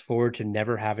he looks forward to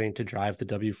never having to drive the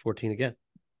W14 again.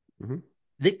 Mm-hmm.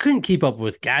 They couldn't keep up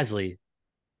with Gasly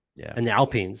and the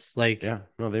Alpines. Like,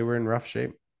 no, they were in rough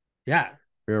shape. Yeah.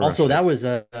 Also, that was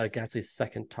Gasly's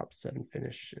second top 7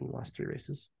 finish in the last 3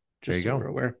 races. There you so go. we're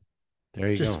aware. There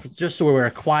you go. Just so we're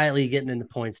quietly getting in the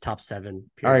points, top 7.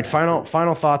 All right, final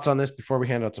thoughts on this before we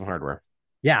hand out some hardware.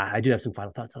 Yeah, I do have some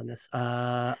final thoughts on this.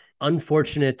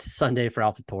 Unfortunate Sunday for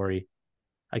AlphaTauri.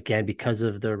 Again, because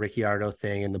of the Ricciardo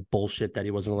thing and the bullshit that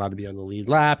he wasn't allowed to be on the lead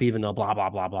lap, even though blah, blah,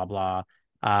 blah, blah, blah.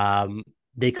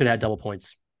 They could have had double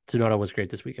points. Tsunoda was great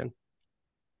this weekend.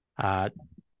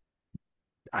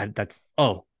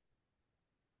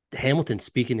 Hamilton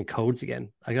speaking in codes again.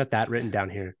 I got that written down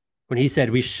here. When he said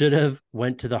we should have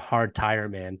went to the hard tire,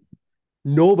 man.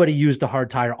 Nobody used the hard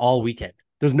tire all weekend.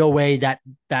 There's no way that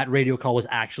radio call was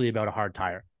actually about a hard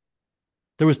tire.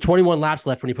 There was 21 laps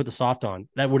left when he put the soft on.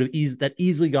 That would have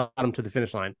easily got him to the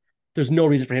finish line. There's no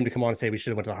reason for him to come on and say we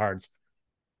should have went to the hards.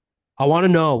 I want to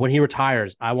know when he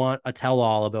retires. I want a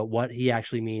tell-all about what he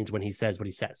actually means when he says what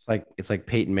he says. It's like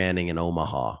Peyton Manning in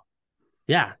Omaha.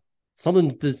 Yeah,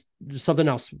 there's something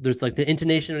else. There's like the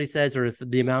intonation that he says, or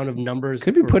the amount of numbers.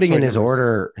 Could be putting in his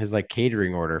order, his like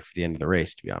catering order for the end of the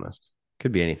race. To be honest,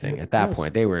 could be anything. At that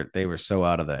point, they were so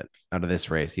out of this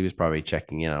race. He was probably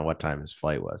checking in on what time his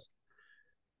flight was.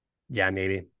 Yeah,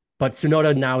 maybe. But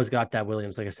Tsunoda now has got that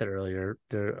Williams, like I said earlier.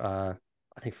 They're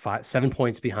I think 7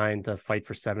 points behind the fight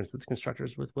for 7th with the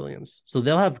constructors with Williams. So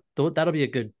that'll be a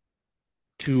good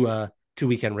two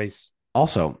weekend race.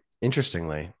 Also,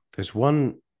 interestingly, there's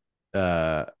one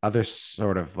other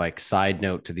sort of like side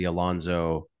note to the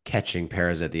Alonso catching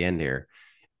Perez at the end here.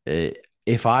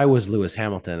 If I was Lewis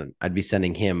Hamilton, I'd be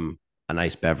sending him a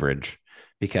nice beverage,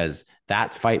 because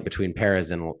that fight between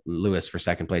Perez and Lewis for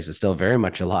second place is still very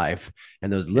much alive.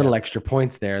 And those little extra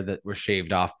points there that were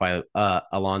shaved off by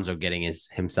Alonso getting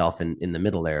himself in the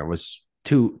middle there was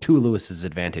to Lewis's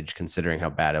advantage, considering how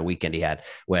bad a weekend he had.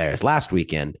 Whereas last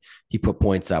weekend, he put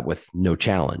points up with no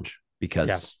challenge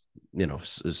because,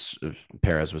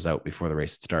 Perez was out before the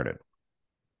race had started.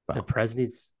 Wow. Perez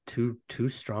needs two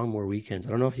strong more weekends. I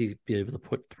don't know if he'd be able to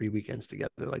put 3 weekends together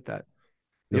like that.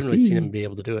 We haven't really seen him be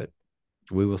able to do it.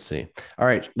 We will see. All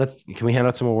right, can we hand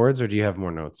out some awards, or do you have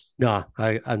more notes? No,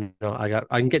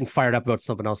 I'm getting fired up about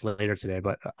something else later today,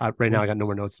 but right now I got no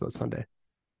more notes about Sunday.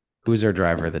 Who's our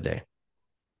driver of the day?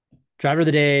 Driver of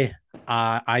the day.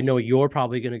 I know you're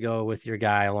probably going to go with your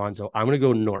guy Alonso. I'm going to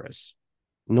go Norris.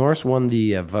 Norris won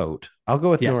the vote. I'll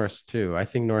go with Norris too. I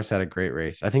think Norris had a great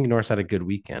race. I think Norris had a good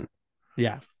weekend.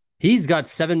 Yeah. He's got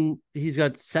 7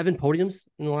 podiums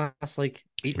in the last 8 races.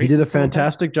 He did a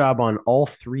fantastic job on all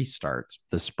 3 starts: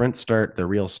 the sprint start, the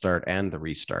real start, and the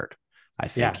restart. I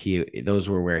think those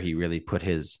were where he really put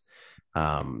his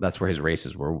that's where his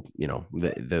races were,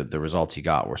 the results he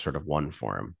got were sort of won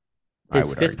for him.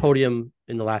 His 5th podium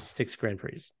in the last 6 Grand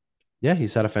Prix. Yeah,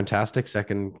 he's had a fantastic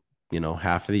second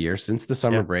half of the year since the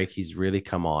summer break. He's really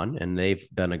come on, and they've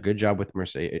done a good job with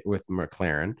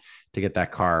McLaren to get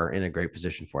that car in a great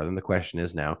position for them. The question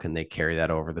is now, can they carry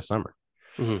that over the summer?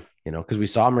 Mm-hmm. Because we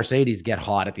saw Mercedes get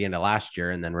hot at the end of last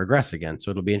year and then regress again.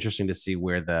 So it'll be interesting to see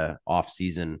where the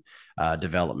off-season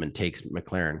development takes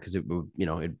McLaren, because it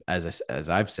would, as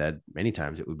I've said many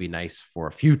times, it would be nice for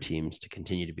a few teams to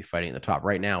continue to be fighting at the top.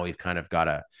 Right now, we've kind of got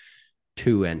a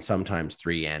 2 and sometimes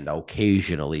 3 and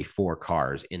occasionally 4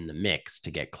 cars in the mix to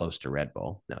get close to Red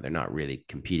Bull. Now, they're not really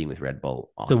competing with Red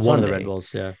Bull on Sunday, one of the Red Bulls,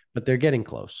 but they're getting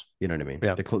close. You know what I mean?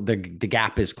 Yeah. The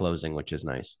gap is closing, which is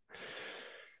nice.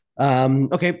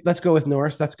 Okay, let's go with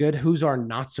Norris. That's good. Who's our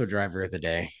not so driver of the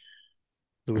day?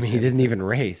 He didn't even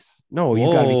race. No,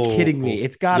 you got to be kidding me.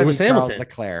 It's got to be Charles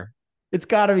Leclerc. It's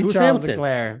got to be Charles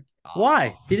Leclerc.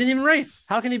 Why? He didn't even race.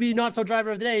 How can he be not so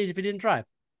driver of the day if he didn't drive?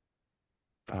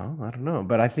 Oh, I don't know,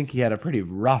 but I think he had a pretty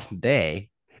rough day.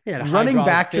 Running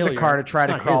back to the car to try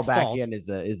to crawl back in is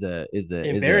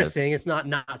embarrassing. It's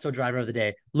not so driver of the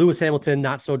day. Lewis Hamilton,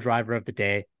 not so driver of the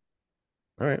day.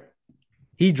 All right,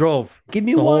 he drove. Give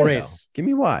me the whole race. Give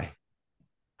me why.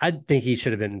 I think he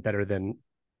should have been better than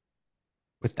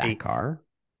with that car.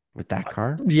 With that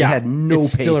car, yeah, he had no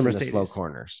pace in the slow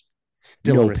corners.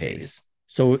 Still no pace.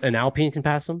 So an Alpine can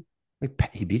pass him.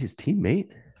 He beat his teammate.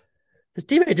 His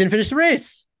teammate didn't finish the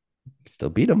race. Still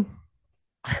beat him.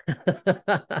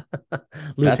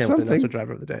 Lewis Hamilton, that's the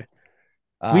driver of the day.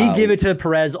 We give it to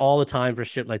Perez all the time for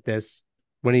shit like this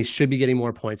when he should be getting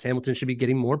more points. Hamilton should be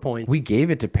getting more points. We gave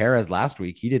it to Perez last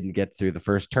week. He didn't get through the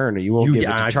first turn. You won't give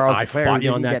it to Charles Leclerc. I fought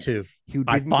you on that too.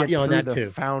 I fought you on that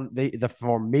too. The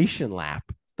formation lap.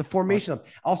 The formation lap.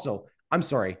 Also, I'm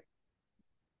sorry.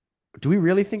 Do we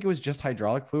really think it was just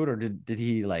hydraulic fluid, or did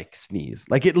he sneeze?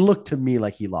 It looked to me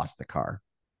like he lost the car.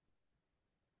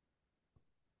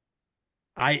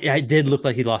 I did look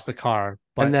like he lost the car.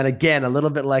 But... And then again, a little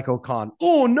bit like Ocon.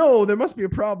 Oh no, there must be a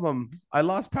problem. I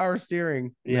lost power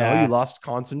steering. Yeah, no, you lost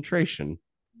concentration.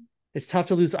 It's tough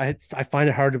to lose. I find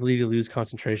it hard to believe you lose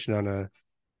concentration On a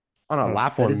on a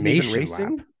lap that isn't even formation lap.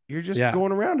 racing, you're just Yeah,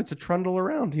 going around. It's a trundle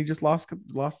around. He just lost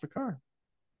the car.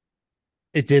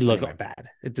 it did look Anyway, bad.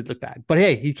 It did look bad. But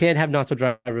hey, you can't have not so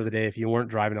driver of the day if you weren't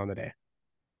driving on the day.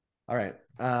 all right.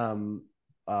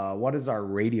 What is our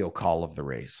radio call of the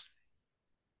race?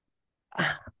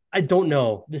 I don't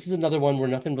know. This is another one where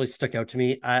nothing really stuck out to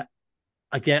me.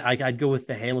 I'd go with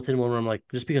the Hamilton one where I'm like,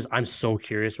 just because I'm so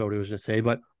curious about what he was going to say,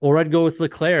 or I'd go with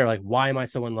Leclerc. Like, why am I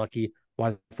so unlucky?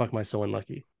 Why the fuck am I so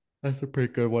unlucky? That's a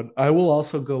pretty good one. I'll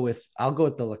go with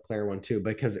the Leclerc one too,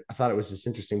 because I thought it was just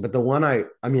interesting. But the one I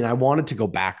mean, I wanted to go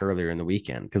back earlier in the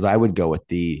weekend because I would go with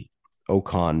the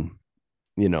Ocon,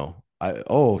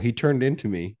 he turned into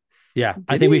me. Yeah,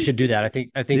 I Did think we he? should do that. I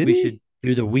think Did we he? should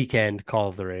do the weekend call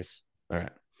of the race. All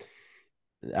right.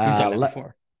 We've done it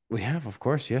before. We have, of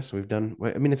course. Yes, we've done.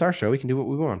 I mean, it's our show. We can do what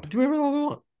we want. Do whatever we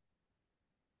want.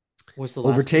 What's the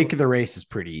last Overtake the race is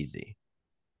pretty easy.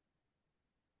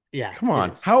 Yeah, Come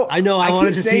on. How I know I wanted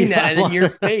keep to saying see that, and then your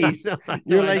face,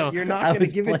 you're like, you're not going to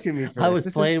give play, it to me for I this. was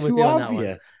This playing is with too you obvious. on that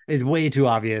one. It's way too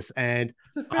obvious. And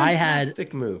it's a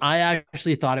fantastic move. I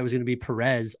actually thought it was going to be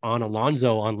Perez on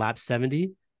Alonso on lap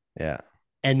 70. Yeah.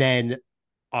 And then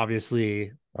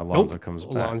obviously Alonso comes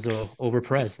back. Alonso over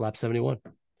Perez, lap 71.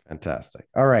 Fantastic.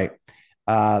 All right.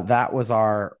 That was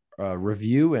our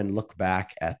review and look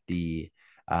back at the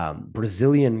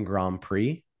Brazilian Grand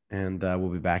Prix. And we'll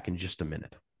be back in just a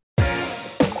minute.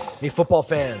 Hey, football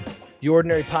fans. The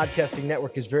Ordinary Podcasting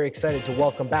Network is very excited to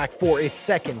welcome back for its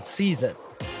second season,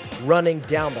 Running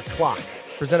Down the Clock,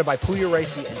 presented by Puya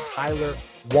Ricey and Tyler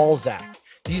Walzak.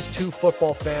 These two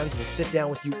football fans will sit down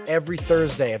with you every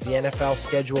Thursday of the NFL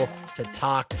schedule to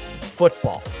talk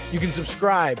football. You can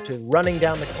subscribe to Running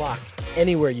Down the Clock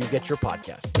anywhere you get your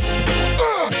podcast.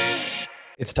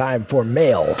 It's time for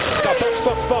mail.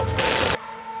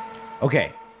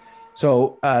 Okay.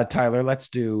 So, Tyler, let's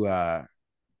do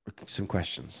some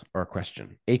questions or a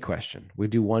question. We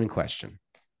do one question.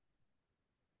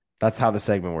 That's how the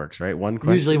segment works, right? One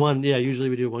question. Usually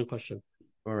we do one question.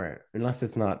 All right. Unless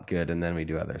it's not good, and then we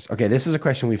do others. Okay, this is a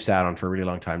question we've sat on for a really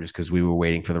long time just because we were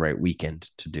waiting for the right weekend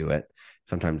to do it.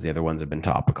 Sometimes the other ones have been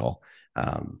topical.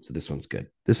 So this one's good.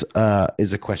 This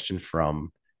is a question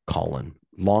from Colin,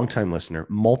 longtime listener,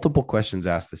 multiple questions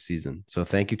asked this season. So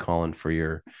thank you, Colin, for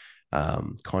your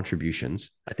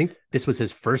contributions. I think this was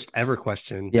his first ever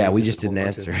question. Yeah, we just didn't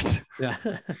answer it. Yeah.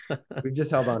 We've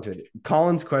just held on to it.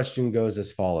 Colin's question goes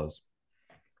as follows.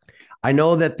 I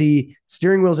know that the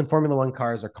steering wheels in Formula One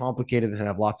cars are complicated and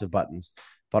have lots of buttons,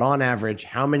 but on average,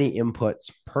 how many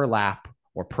inputs per lap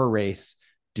or per race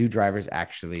do drivers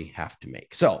actually have to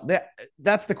make? So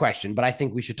that's the question, but I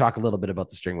think we should talk a little bit about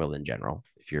the steering wheel in general,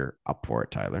 if you're up for it,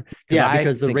 Tyler. Yeah,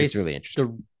 because the race, it's really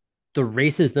interesting. The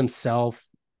races themselves,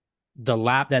 the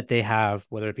lap that they have,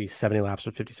 whether it be 70 laps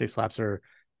or 56 laps or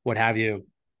what have you,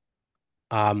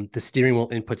 the steering wheel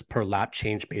inputs per lap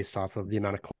change based off of the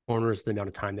amount of corners, the amount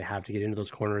of time they have to get into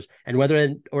those corners, and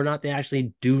whether or not they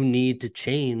actually do need to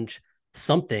change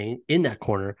something in that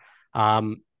corner.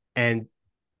 And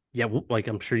yeah, like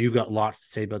I'm sure you've got lots to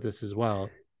say about this as well.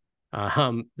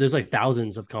 There's like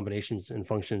thousands of combinations and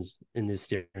functions in these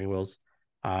steering wheels.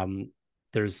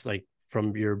 There's like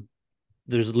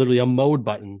there's literally a mode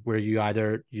button where you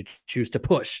choose to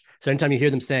push. So anytime you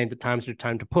hear them saying the time's your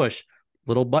time to push,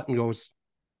 little button goes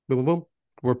boom, boom, boom.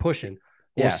 We're pushing.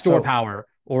 Or store power,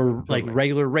 or like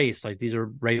regular race. Like these are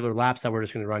regular laps that we're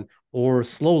just going to run, or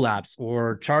slow laps,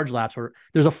 or charge laps, or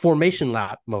there's a formation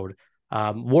lap mode,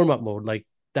 warm up mode. Like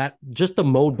that, just the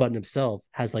mode button itself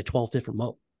has like 12 different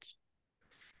modes.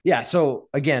 Yeah. So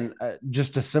again,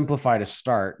 just to simplify to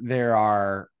start, there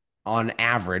are on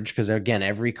average, because again,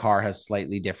 every car has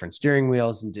slightly different steering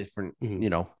wheels and different,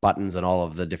 buttons and all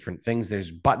of the different things. There's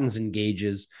buttons and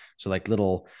gauges. So like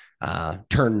little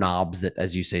turn knobs that,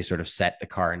 as you say, sort of set the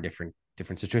car in different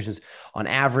situations. On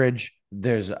average,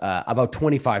 there's about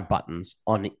 25 buttons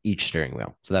on each steering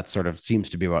wheel. So that sort of seems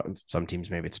to be about, some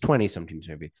teams maybe it's 20, some teams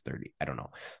maybe it's 30. I don't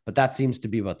know. But that seems to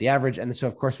be about the average. And so,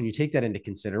 of course, when you take that into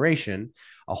consideration,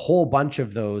 a whole bunch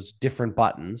of those different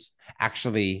buttons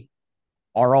actually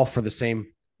are all for the same,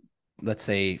 let's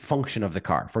say, function of the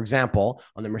car. For example,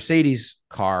 on the Mercedes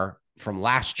car from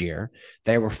last year,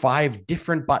 there were 5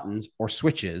 different buttons or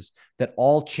switches that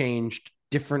all changed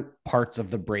different parts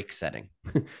of the brake setting.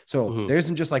 So there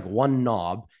isn't just like one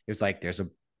knob. It's like there's a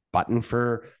button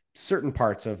for certain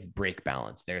parts of brake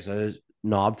balance. There's a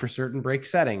knob for certain brake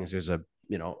settings. There's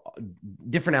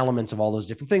different elements of all those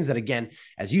different things that, again,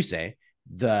 as you say,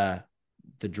 the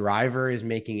driver is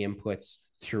making inputs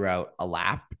throughout a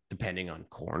lap, depending on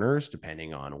corners,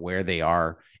 depending on where they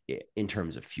are in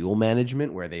terms of fuel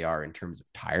management, where they are in terms of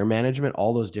tire management,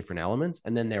 all those different elements.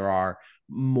 And then there are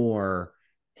more,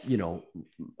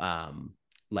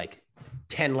 like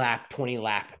 10 lap, 20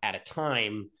 lap at a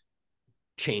time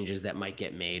changes that might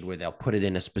get made where they'll put it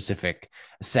in a specific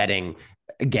setting,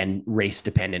 again, race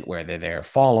dependent, whether they're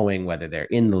following, whether they're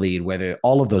in the lead, whether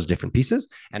all of those different pieces.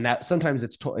 And that sometimes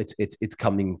it's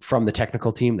coming from the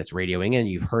technical team that's radioing in.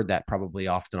 You've heard that probably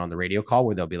often on the radio call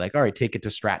where they'll be like, all right, take it to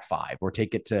strat 5 or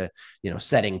take it to,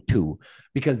 setting 2,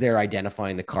 because they're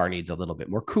identifying the car needs a little bit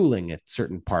more cooling at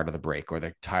certain part of the brake, or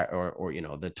the tire, or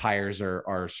the tires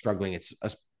are struggling. It's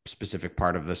a specific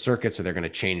part of the circuit, so they're going to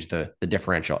change the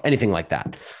differential, anything like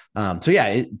that. So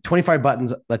yeah, 25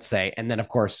 buttons, let's say. And then of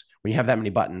course, when you have that many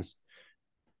buttons,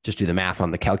 just do the math on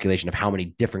the calculation of how many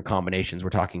different combinations. We're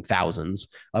talking thousands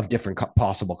of different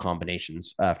possible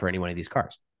combinations for any one of these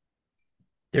cars.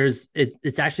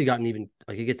 It's actually gotten even,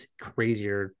 like, it gets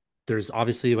crazier. There's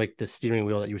obviously like the steering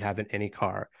wheel that you would have in any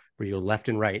car where you go left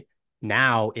and right.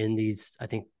 Now in these, I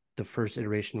think the first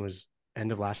iteration was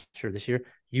end of last year, this year,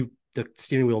 the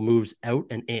steering wheel moves out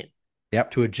and in.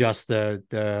 Yep. To adjust the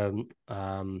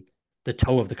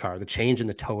toe of the car, the change in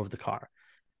the toe of the car,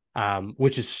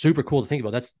 which is super cool to think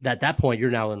about. That's at that point,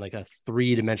 you're now in like a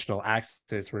 3-dimensional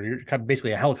axis where you're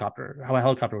basically a helicopter. How a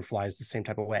helicopter would fly is the same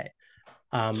type of way.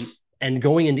 And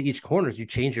going into each corners, you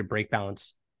change your brake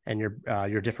balance and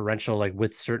your differential, like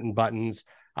with certain buttons.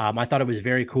 I thought it was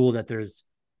very cool that there's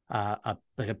a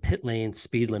pit lane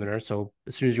speed limiter. So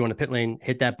as soon as you want to pit lane,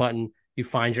 hit that button, you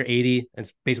find your 80, and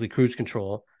it's basically cruise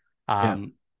control.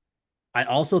 I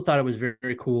also thought it was very,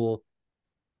 very cool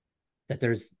that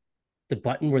there's the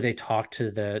button where they talk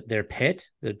to their pit,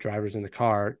 the drivers in the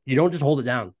car. You don't just hold it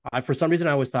down. For some reason,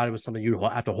 I always thought it was something you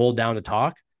have to hold down to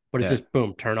talk, but it's just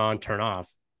boom, turn on, turn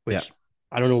off, which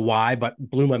I don't know why, but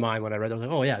blew my mind when I read it. I was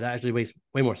like, oh yeah, that actually makes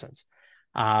way more sense.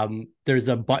 There's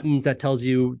a button that tells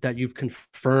you that you've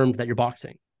confirmed that you're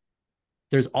boxing.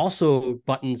 There's also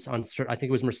buttons on, I think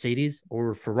it was Mercedes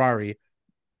or Ferrari.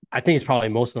 I think it's probably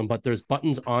most of them, but there's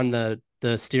buttons on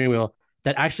the steering wheel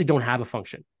that actually don't have a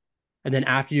function. And then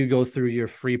after you go through your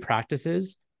free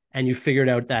practices and you figured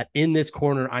out that in this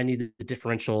corner, I need the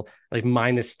differential like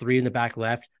 -3 in the back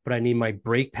left, but I need my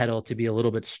brake pedal to be a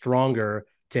little bit stronger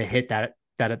to hit that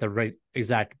at the right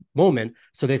exact moment.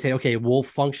 So they say, okay, we'll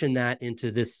function that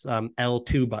into this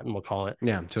L2 button, we'll call it.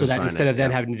 Yeah. So that instead of them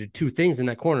having to do 2 things in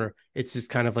that corner, it's just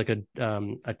kind of like a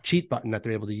cheat button that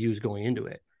they're able to use going into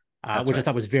it, which I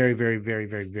thought was very, very, very,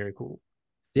 very, very cool.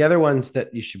 The other ones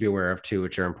that you should be aware of too,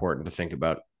 which are important to think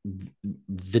about,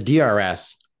 the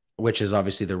DRS, which is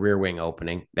obviously the rear wing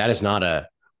opening, that is not a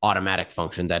automatic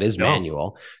function, that is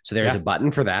manual. So there's a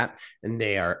button for that, and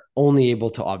they are only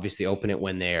able to obviously open it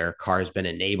when their car has been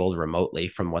enabled remotely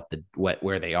from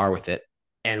where they are with it.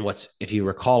 And if you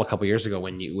recall a couple of years ago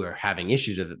when you were having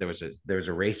issues with it, there was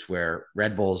a race where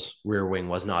Red Bull's rear wing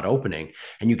was not opening,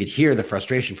 and you could hear the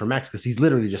frustration from Max because he's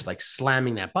literally just like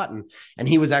slamming that button, and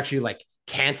he was actually like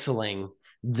canceling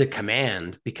the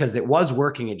command because it was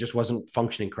working, it just wasn't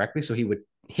functioning correctly. So he would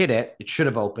hit it, it should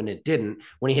have opened, it didn't.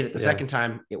 When he hit it the second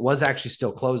time, it was actually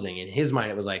still closing. In his mind,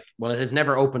 it was like, well, it has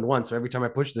never opened once, so every time I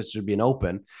push this, should be an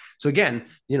open. So again,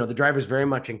 the driver's very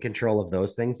much in control of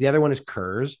those things. The other one is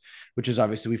KERS, which is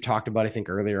obviously, we've talked about, I think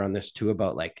earlier on this too,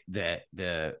 about like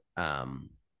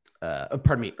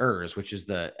ERS, which is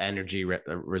the energy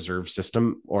reserve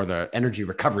system, or the energy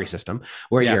recovery system,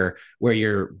 where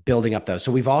you're building up those.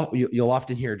 So you'll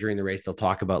often hear during the race, they'll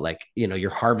talk about like, you're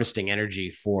harvesting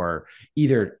energy for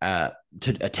either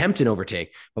to attempt an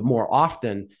overtake, but more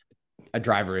often a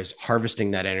driver is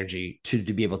harvesting that energy to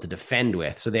be able to defend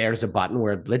with. So there's a button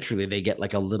where literally they get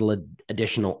like a little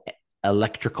additional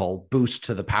electrical boost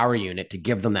to the power unit to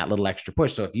give them that little extra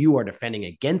push. So if you are defending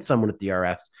against someone at the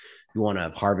RS, you want to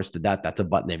have harvested that, that's a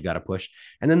button they've got to push.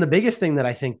 And then the biggest thing that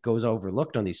I think goes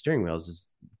overlooked on these steering wheels is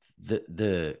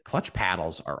the clutch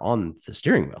paddles are on the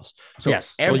steering wheels. So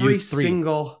every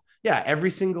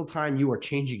single time you are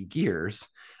changing gears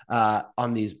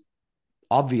on these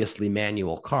obviously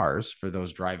manual cars, for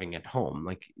those driving at home,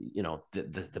 like,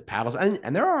 the paddles,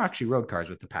 and there are actually road cars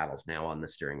with the paddles now on the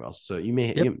steering wheels. So you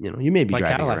may, you may be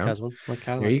driving Cadillac around. Has one.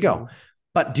 There you go.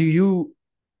 But do you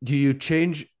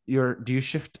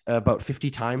shift about 50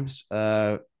 times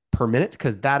per minute?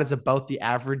 Because that is about the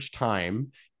average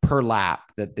time per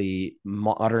lap that the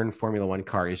modern Formula One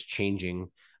car is changing,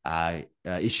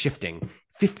 is shifting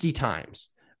 50 times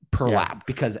per lap,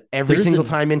 because every single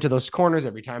time into those corners,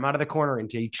 every time out of the corner,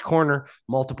 into each corner,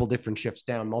 multiple different shifts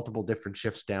down, multiple different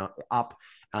shifts down, up.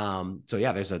 So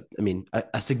yeah, there's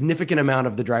a significant amount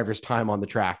of the driver's time on the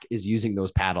track is using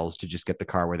those paddles to just get the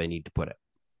car where they need to put it.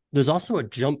 There's also a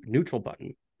jump neutral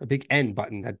button, a big N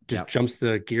button that just jumps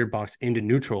the gearbox into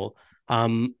neutral.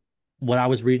 What I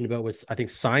was reading about was, I think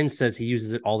Sainz says he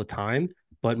uses it all the time,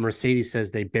 but Mercedes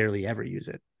says they barely ever use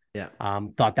it. Yeah.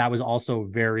 Thought that was also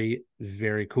very,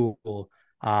 very cool. What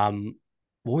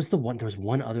was the one? There was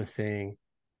one other thing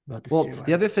about the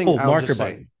the other thing. Marker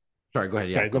button. Sorry, go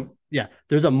ahead. Yeah.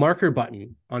 There's a marker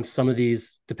button on some of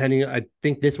these, depending. I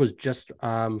think this was just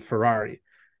Ferrari,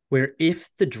 where if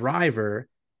the driver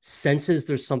senses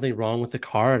there's something wrong with the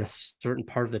car at a certain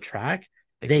part of the track,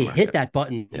 they hit that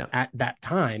button at that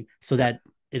time, so that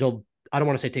it'll, I don't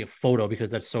want to say take a photo because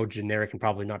that's so generic and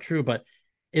probably not true, but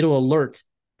it'll alert.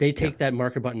 They take that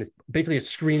marker button. It's basically a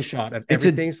screenshot of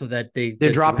everything, so that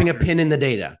they're dropping a pin in the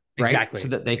data, right? Exactly. So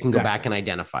that they can go back and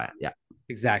identify it. Yeah,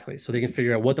 exactly. So they can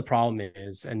figure out what the problem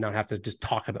is and not have to just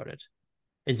talk about it.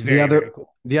 It's very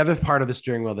cool. The other part of the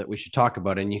steering wheel that we should talk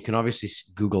about, and you can obviously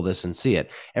Google this and see it.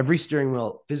 Every steering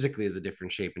wheel physically is a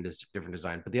different shape and different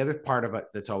design, but the other part of it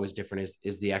that's always different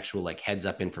is the actual like heads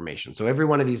up information. So every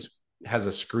one of these has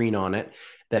a screen on it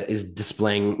that is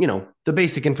displaying, the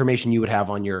basic information you would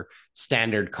have on your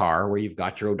standard car, where you've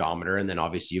got your odometer, and then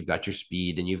obviously you've got your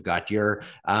speed, and you've got your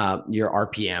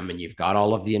RPM, and you've got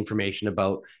all of the information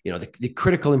about, the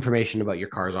critical information about your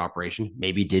car's operation.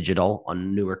 Maybe digital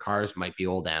on newer cars, might be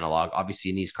old analog.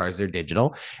 Obviously in these cars, they're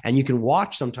digital, and you can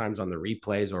watch sometimes on the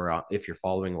replays, or if you're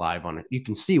following live on it, you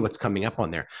can see what's coming up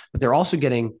on there, but they're also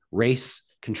getting race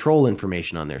control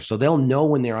information on there. So they'll know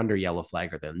when they're under yellow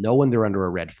flag, or they'll know when they're under a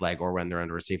red flag, or when they're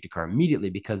under a safety car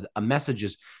immediately, because a message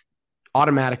is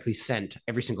automatically sent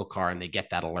every single car and they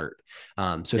get that alert.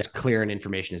 So it's clear and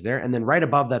information is there. And then right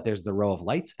above that, there's the row of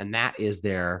lights, and that is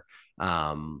their,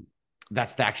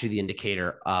 that's actually the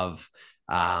indicator of,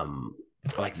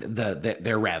 like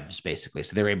their revs, basically.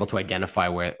 So they're able to identify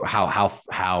when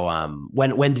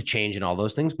to change and all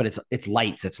those things, but it's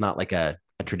lights. It's not like a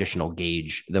traditional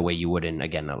gauge the way you would in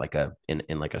like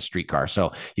a street car.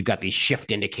 So you've got these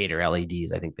shift indicator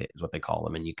LEDs, I think that is what they call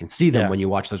them. And you can see them when you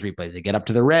watch those replays. They get up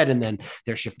to the red, and then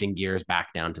they're shifting gears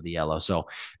back down to the yellow. So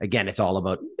again, it's all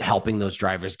about helping those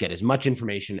drivers get as much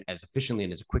information as efficiently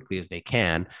and as quickly as they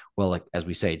can. Well, like, as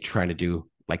we say, trying to do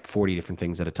like 40 different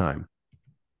things at a time.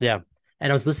 Yeah.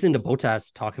 And I was listening to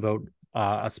Bottas talk about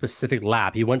a specific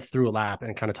lap. He went through a lap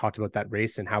and kind of talked about that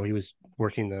race and how he was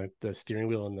working the steering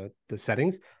wheel and the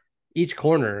settings. Each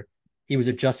corner, he was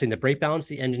adjusting the brake balance,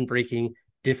 the engine braking,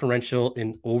 differential,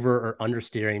 and over or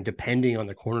understeering, depending on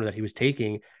the corner that he was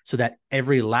taking, so that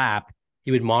every lap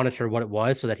he would monitor what it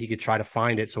was so that he could try to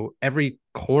find it. So every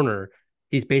corner,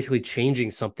 he's basically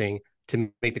changing something to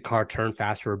make the car turn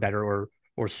faster or better,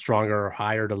 or stronger, or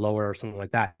higher to lower, or something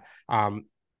like that.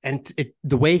 And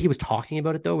the way he was talking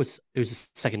about it, though, it was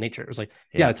just second nature. It was like,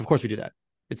 it's of course we do that.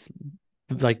 It's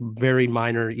like very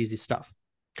minor, easy stuff.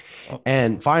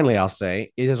 And finally, I'll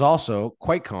say it is also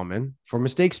quite common for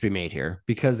mistakes to be made here,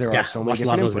 because there are so many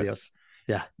different inputs. Videos.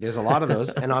 Yeah, there's a lot of those.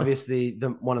 And obviously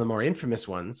one of the more infamous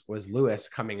ones was Lewis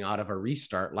coming out of a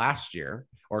restart last year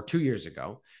or 2 years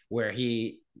ago, where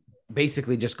he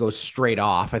basically just goes straight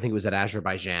off. I think it was at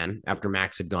Azerbaijan after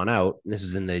Max had gone out. This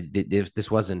is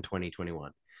this was in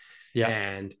 2021. Yeah.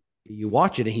 And you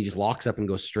watch it, and he just locks up and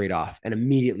goes straight off. And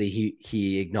immediately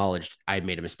he acknowledged, I had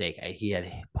made a mistake. He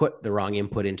had put the wrong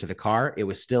input into the car. It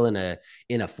was still in a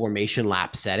formation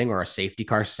lap setting, or a safety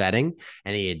car setting.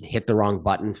 And he had hit the wrong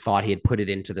button, thought he had put it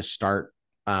into the start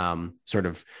sort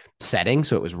of setting,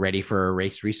 so it was ready for a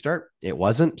race restart. It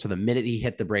wasn't. So the minute he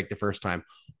hit the brake the first time,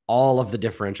 all of the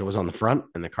differential was on the front,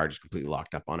 and the car just completely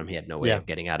locked up on him. He had no way of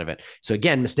getting out of it. So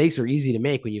again, mistakes are easy to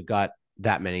make when you've got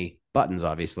that many buttons,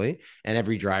 obviously, and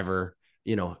every driver,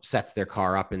 sets their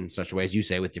car up in such a way, as you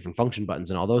say, with different function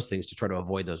buttons and all those things to try to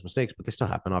avoid those mistakes, but they still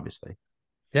happen, obviously.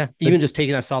 Yeah. Even just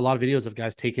I saw a lot of videos of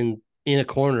guys taking in a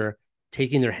corner,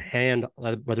 taking their hand,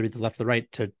 whether it's the left or the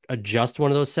right, to adjust one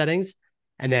of those settings,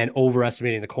 and then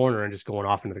overestimating the corner and just going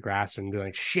off into the grass and being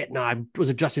like, shit, no, I was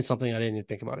adjusting something. I didn't even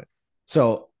think about it.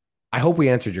 So I hope we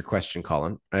answered your question,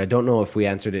 Colin. I don't know if we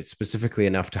answered it specifically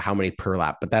enough to how many per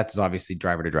lap, but that's obviously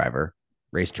driver to driver,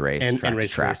 race to race, track to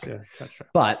track.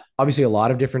 But obviously a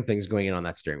lot of different things going in on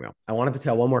that steering wheel. I wanted to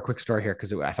tell one more quick story here,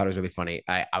 because I thought it was really funny.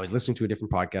 I was listening to a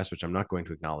different podcast, which I'm not going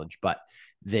to acknowledge, but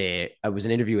it was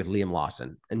an interview with Liam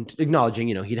Lawson, and acknowledging,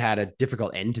 he'd had a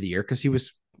difficult end to the year because he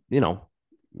was,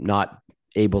 not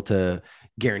able to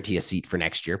guarantee a seat for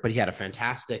next year, but he had a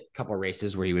fantastic couple of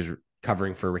races where he was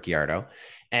covering for Ricciardo.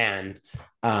 And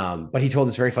but he told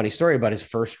this very funny story about his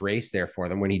first race there for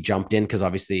them when he jumped in, because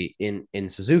obviously in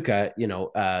Suzuka,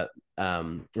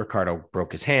 Ricciardo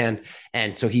broke his hand,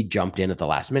 and so he jumped in at the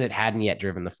last minute, hadn't yet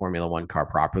driven the Formula One car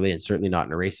properly, and certainly not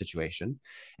in a race situation.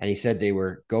 And he said they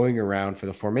were going around for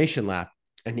the formation lap,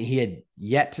 and he had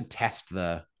yet to test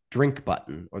the drink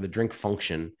button or the drink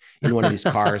function in one of these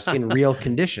cars in real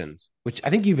conditions, which I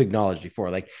think you've acknowledged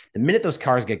before. Like the minute those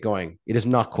cars get going, it is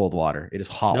not cold water. It is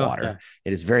hot water. Yeah.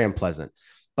 It is very unpleasant,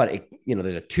 but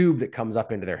there's a tube that comes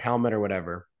up into their helmet or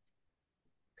whatever.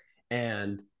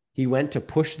 And he went to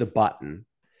push the button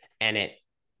and it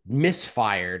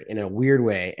misfired in a weird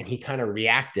way, and he kind of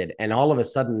reacted, and all of a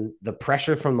sudden the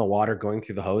pressure from the water going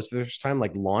through the hose for the first time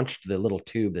like launched the little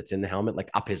tube that's in the helmet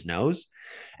like up his nose,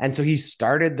 and so he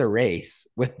started the race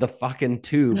with the fucking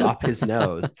tube up his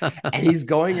nose, and he's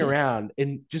going around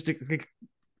in just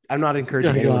I'm not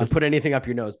encouraging anyone to put anything up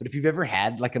your nose, but if you've ever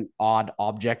had like an odd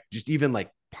object just even like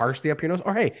partially up your nose,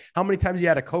 or hey, how many times you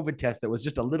had a COVID test that was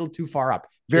just a little too far up,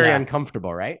 very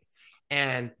uncomfortable, right?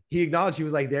 And he acknowledged, he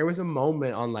was like, there was a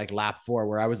moment on like lap 4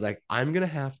 where I was like, I'm going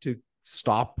to have to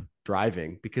stop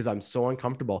driving because I'm so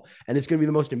uncomfortable. And it's going to be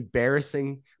the most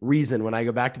embarrassing reason when I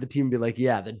go back to the team and be like,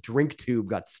 yeah, the drink tube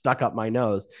got stuck up my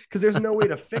nose, because there's no way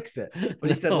to fix it.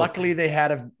 But he said, luckily they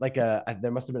had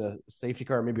there must've been a safety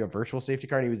car, maybe a virtual safety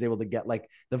car. And he was able to get like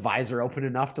the visor open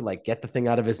enough to like get the thing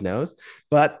out of his nose.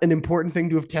 But an important thing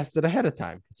to have tested ahead of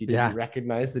time, because he didn't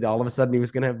recognize that all of a sudden he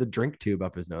was going to have the drink tube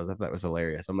up his nose. I thought that was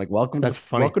hilarious. I'm like, welcome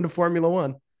to Formula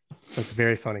One. That's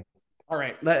very funny. All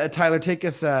right, Tyler, take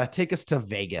us to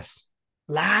Vegas.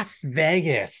 Las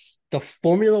Vegas, the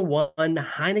Formula One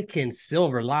Heineken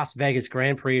Silver Las Vegas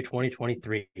Grand Prix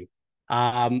 2023.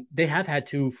 They have had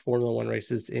 2 Formula One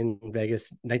races in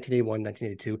Vegas, 1981,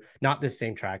 1982, not this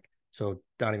same track, so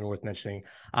not even worth mentioning.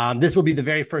 This will be the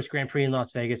very first Grand Prix in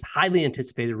Las Vegas, highly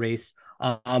anticipated race.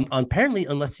 Apparently,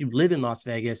 unless you live in Las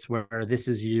Vegas, where this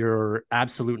is your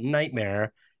absolute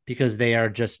nightmare, because they are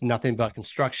just nothing but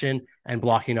construction and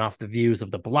blocking off the views of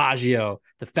the Bellagio,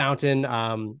 the fountain,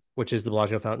 which is the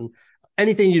Bellagio fountain.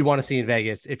 Anything you'd want to see in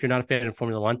Vegas, if you're not a fan of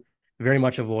Formula One, very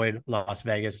much avoid Las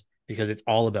Vegas, because it's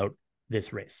all about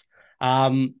this race.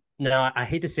 Now, I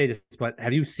hate to say this, but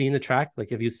have you seen the track?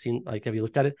 Have you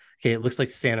looked at it? Okay, it looks like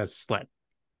Santa's sled.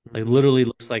 Like literally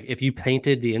looks like if you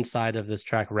painted the inside of this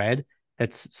track red,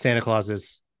 it's Santa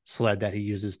Claus's sled that he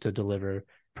uses to deliver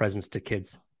presents to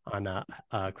kids on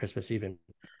Christmas Eve.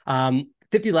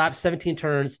 50 laps, 17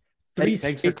 turns.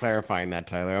 Thanks for clarifying that,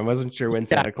 Tyler. I wasn't sure when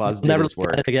Santa Claus did his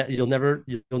work. You'll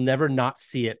never not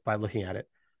see it by looking at it.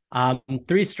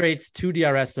 3 straights, 2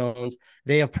 DRS zones.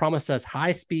 They have promised us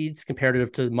high speeds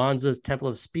comparative to Monza's Temple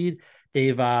of Speed.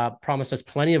 They've promised us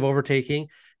plenty of overtaking.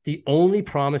 The only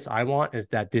promise I want is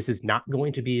that this is not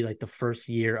going to be like the first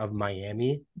year of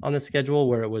Miami on the schedule,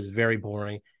 where it was very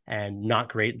boring and not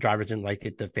great. Drivers didn't like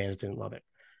it. The fans didn't love it.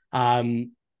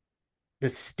 The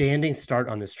standing start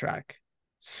on this track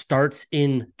starts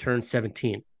in turn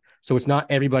 17. So it's not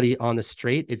everybody on the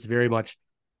straight. It's very much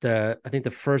I think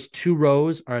the first 2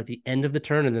 rows are at the end of the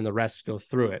turn, and then the rest go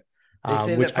through it. They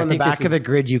say that from the back of the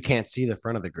grid, you can't see the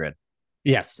front of the grid.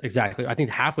 Yes, exactly. I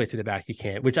think halfway through the back you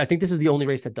can't, which I think this is the only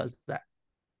race that does that.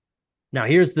 Now,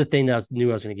 here's the thing that I knew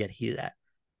I was going to get heated at.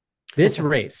 This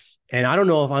race, and I don't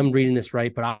know if I'm reading this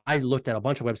right, but I looked at a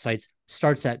bunch of websites,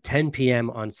 starts at 10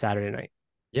 p.m. on Saturday night.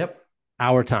 Yep.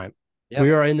 Our time. Yep.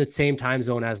 We are in the same time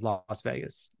zone as Las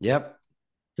Vegas. Yep.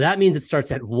 So that means it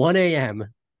starts at 1 a.m.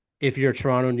 if you're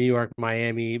Toronto, New York,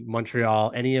 Miami,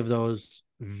 Montreal, any of those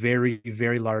very,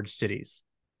 very large cities.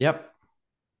 Yep.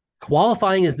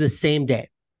 Qualifying is the same day.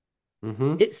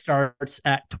 Mm-hmm. It starts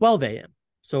at 12 a.m.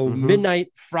 So midnight,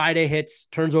 Friday hits,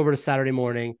 turns over to Saturday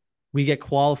morning. We get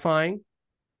qualifying,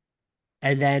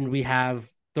 and then we have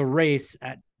the race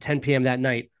at 10 p.m. that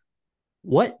night.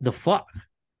 What the fuck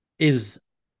is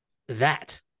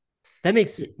that? That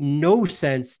makes no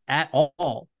sense at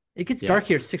all. It gets dark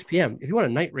here at 6 p.m. If you want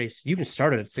a night race, you can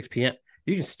start it at 6 p.m.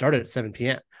 You can start it at 7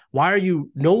 p.m. Why are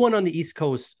you? No one on the East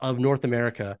Coast of North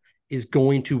America is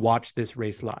going to watch this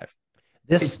race live.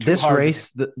 This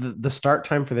race, the start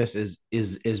time for this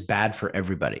is bad for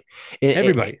everybody.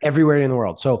 Everywhere in the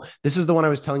world. So this is the one I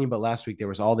was telling you about last week. There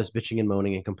was all this bitching and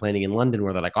moaning and complaining in London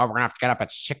where they're like, oh, we're gonna have to get up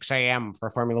at 6 a.m. for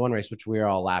a Formula One race, which we are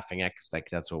all laughing at, because like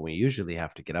that's what we usually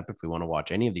have to get up if we want to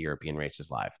watch any of the European races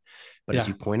live. But as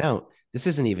you point out, this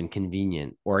isn't even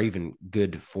convenient or even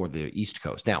good for the East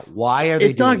Coast. Now, why are they?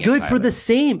 It's not good for the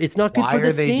same. It's not good for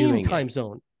the same time it?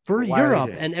 zone. For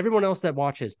Europe and everyone else that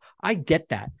watches. I get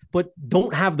that, but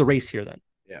don't have the race here then.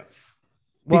 Yeah.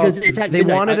 because it's at they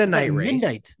midnight. wanted a It's night at race.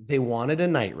 Midnight. They wanted a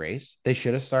night race. They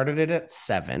should have started it at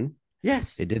 7.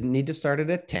 Yes. They didn't need to start it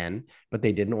at 10, but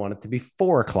they didn't want it to be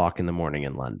 4 o'clock in the morning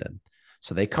in London.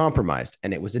 So they compromised,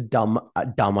 and it was a dumb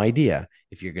idea.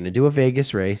 If you're going to do a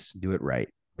Vegas race, do it right.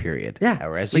 Period. Yeah.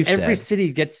 Or as like you every said,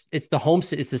 city gets, it's the home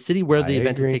city. It's the city where the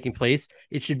event agree. is taking place.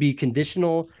 It should be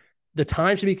conditional. The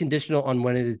time should be conditional on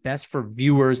when it is best for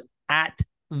viewers at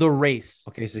the race.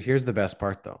 Okay, so here's the best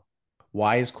part, though.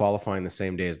 Why is qualifying the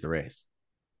same day as the race?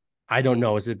 I don't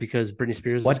know. Is it because Britney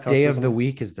Spears? What day of the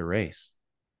week is the race?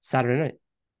 Saturday night.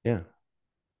 Yeah.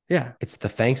 Yeah. It's the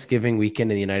Thanksgiving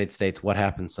weekend in the United States. What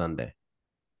happens Sunday?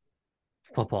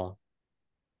 Football.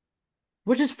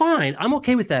 Which is fine. I'm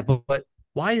okay with that. But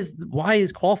why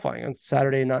is qualifying on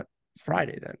Saturday, not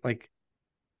Friday then? Like,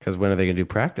 because when are they going to do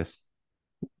practice?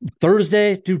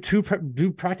 Thursday, do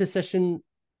practice session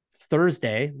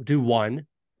Thursday, do 1.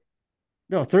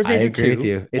 No, Thursday, I do agree 2. with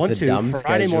you. It's 1, a 2. dumb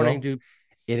Friday schedule. morning, do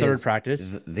third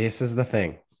practice. This is the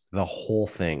thing. The whole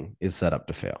thing is set up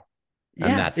to fail. Yeah,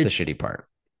 and that's the shitty part.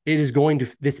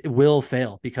 It will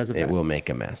fail because of that. It will make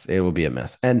a mess. It will be a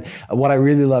mess. And what I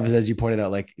really love is, as you pointed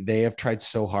out, like they have tried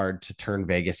so hard to turn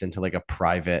Vegas into like a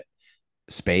private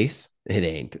space. It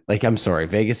ain't. Like, I'm sorry.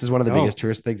 Vegas is one of the biggest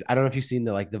tourist things. I don't know if you've seen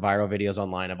the viral videos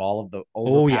online of all of the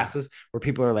overpasses where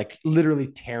people are like literally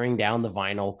tearing down the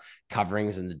vinyl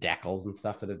coverings and the decals and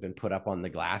stuff that have been put up on the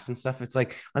glass and stuff. It's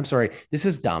like, I'm sorry, this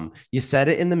is dumb. You set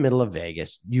it in the middle of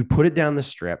Vegas. You put it down the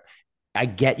strip. I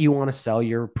get you want to sell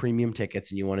your premium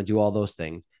tickets and you want to do all those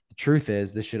things. The truth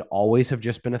is, this should always have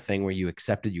just been a thing where you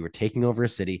accepted you were taking over a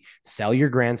city, sell your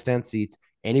grandstand seats.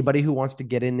 Anybody who wants to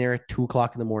get in there at 2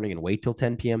 o'clock in the morning and wait till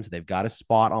 10 p.m. so they've got a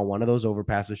spot on one of those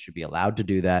overpasses should be allowed to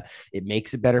do that. It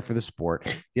makes it better for the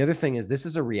sport. The other thing is, this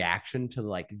is a reaction to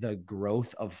like the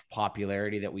growth of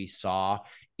popularity that we saw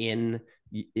in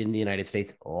the United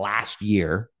States last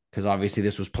year. Because obviously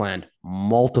this was planned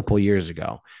multiple years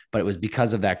ago, but it was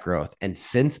because of that growth. And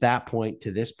since that point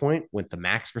to this point, with the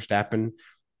Max Verstappen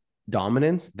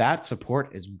dominance, that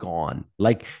support is gone.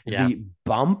 Like the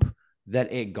bump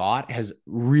that it got has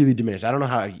really diminished. I don't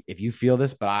know if you feel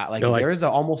this, but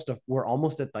we're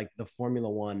almost at like the Formula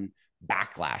One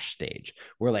backlash stage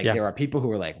where there are people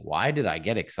who are like, why did I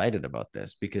get excited about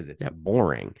this? Because it's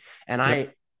boring. And I,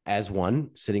 as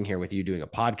one sitting here with you doing a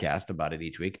podcast about it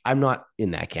each week, I'm not in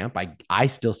that camp. I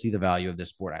still see the value of this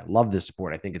sport. I love this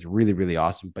sport. I think it's really, really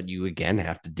awesome. But you, again,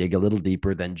 have to dig a little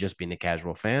deeper than just being a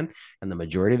casual fan. And the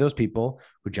majority of those people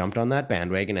who jumped on that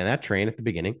bandwagon and that train at the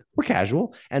beginning were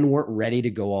casual and weren't ready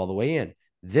to go all the way in.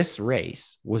 This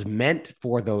race was meant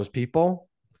for those people,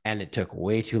 and it took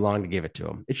way too long to give it to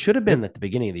them. It should have been at the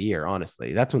beginning of the year,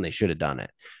 honestly. That's when they should have done it.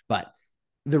 But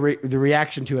the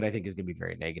reaction to it, I think, is going to be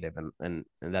very negative, and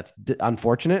that's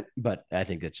unfortunate, but I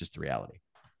think that's just the reality.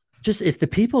 Just if the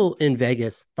people in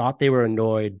Vegas thought they were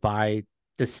annoyed by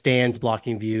the stands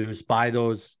blocking views, by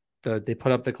they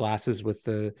put up the glasses with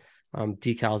the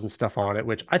decals and stuff on it,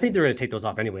 which I think they're going to take those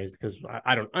off anyways, because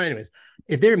I don't. Anyways,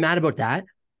 if they're mad about that,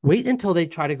 wait until they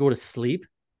try to go to sleep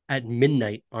at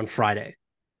midnight on Friday.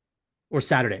 Or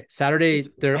Saturday.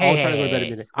 They're all trying to go to bed at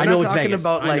midnight. I know it's Vegas.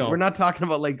 We're not talking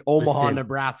about like Omaha,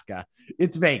 Nebraska.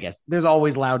 It's Vegas. There's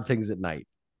always loud things at night.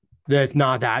 There's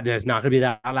not going to be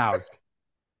that loud.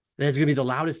 There's going to be the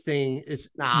loudest thing.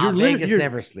 Vegas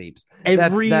never sleeps.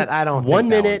 Every I don't 1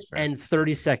 minute and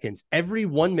 30 seconds. Every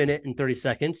 1 minute and 30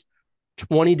 seconds,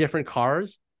 20 different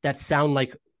cars that sound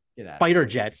like fighter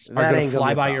jets are going to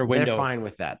fly by your window. They're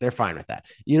fine with that.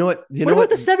 You know what? What about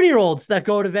the 70-year-olds that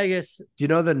go to Vegas? Do you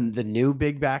know the new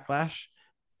big backlash?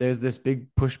 There's this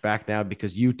big pushback now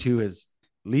because U2 is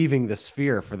leaving the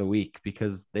Sphere for the week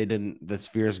because the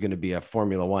Sphere is going to be a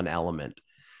Formula One element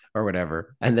or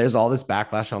whatever. And there's all this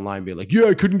backlash online being like,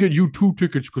 I couldn't get U2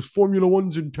 tickets because Formula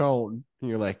One's in town. And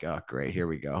you're like, oh, great. Here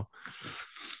we go.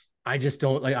 I just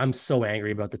don't I'm so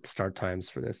angry about the start times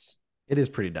for this. It is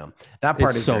pretty dumb. That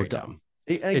part is so very dumb.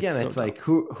 Again, it's like,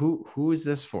 who is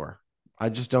this for? I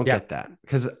just don't get that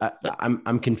because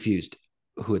I'm confused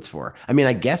who it's for. I mean,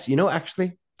 I guess,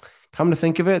 actually, come to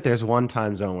think of it, there's one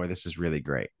time zone where this is really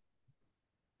great.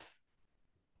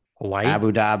 Hawaii,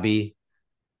 Abu Dhabi,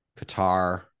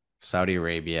 Qatar, Saudi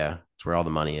Arabia. It's where all the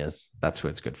money is. That's who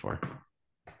it's good for.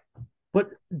 But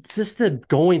just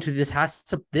going to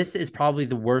this is probably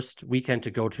the worst weekend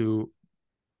to go to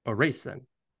a race then.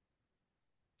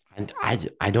 And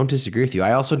I don't disagree with you.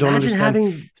 I also don't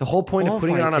understand the whole point of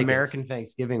putting it on American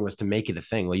Thanksgiving was to make it a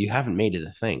thing. Well, you haven't made it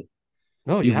a thing.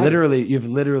 No, you've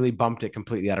literally bumped it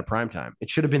completely out of prime time. It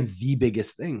should have been the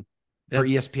biggest thing for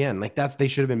ESPN. Like they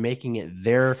should have been making it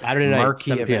their Saturday night,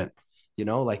 marquee event.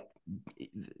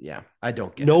 yeah, I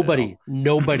don't get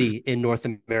Nobody in North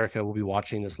America will be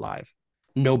watching this live.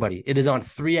 Nobody. It is on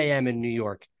 3 a.m. in New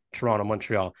York, Toronto,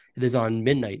 Montreal. It is on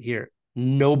midnight here.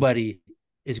 Nobody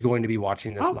is going to be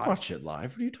watching this I'll live. watch it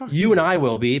live. What are you talking You about? and I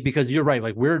will be, because you're right.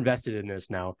 Like, we're invested in this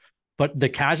now. But the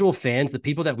casual fans, the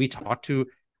people that we talked to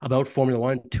about Formula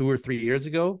One 2 or 3 years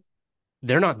ago,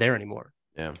 they're not there anymore.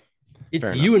 Yeah.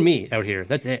 It's you and me out here.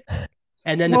 That's it.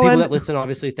 And then the Well, people and- that listen,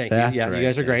 obviously, thank you. That's Yeah, right. you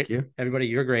guys are Thank great. you. Everybody,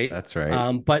 you're great. That's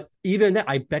right. But even that,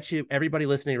 I bet you everybody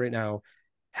listening right now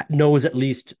knows at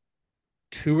least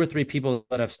 2 or 3 people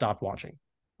that have stopped watching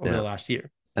over the last year.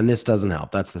 And this doesn't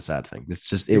help. That's the sad thing. It's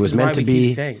just, it This was is why meant to we be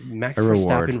keep saying Max a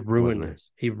reward, Verstappen ruined wasn't it?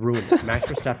 this. He ruined it. Max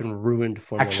Verstappen ruined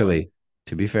Formula Actually, One.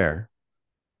 to be fair,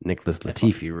 Nicholas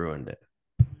Latifi ruined it.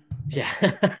 Yeah.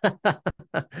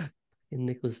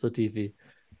 Nicholas Latifi.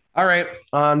 All right.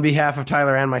 On behalf of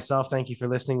Tyler and myself, thank you for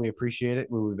listening. We appreciate it.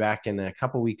 We'll be back in a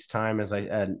couple weeks' time. As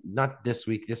I not this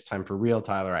week, this time for real,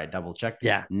 Tyler. I double checked.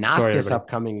 Yeah. Not this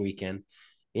upcoming weekend.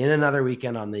 In another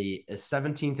weekend on the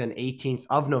 17th and 18th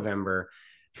of November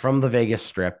from the Vegas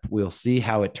Strip. We'll see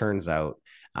how it turns out.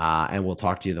 And we'll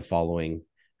talk to you the following,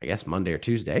 I guess, Monday or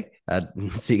Tuesday.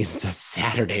 See, it's a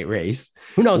Saturday race.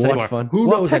 Who knows what anymore? Fun. Who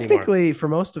well, knows technically, anymore? for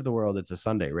most of the world, it's a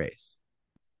Sunday race.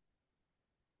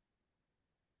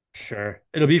 Sure.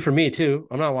 It'll be for me, too.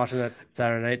 I'm not watching that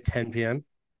Saturday night, 10 p.m.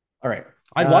 All right.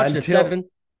 I'd watch it at 7.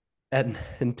 And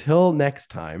until next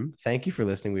time, thank you for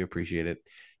listening. We appreciate it.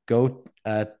 Go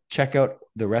check out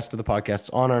the rest of the podcasts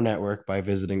on our network by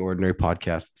visiting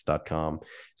ordinarypodcasts.com.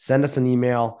 Send us an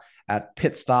email at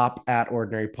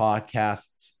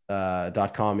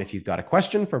pitstop@ordinarypodcasts.com if you've got a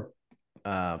question for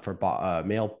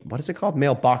mail. What is it called?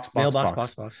 Mailbox.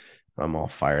 Box. I'm all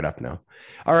fired up now.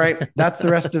 All right. That's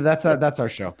the rest of that's our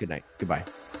show. Good night. Goodbye.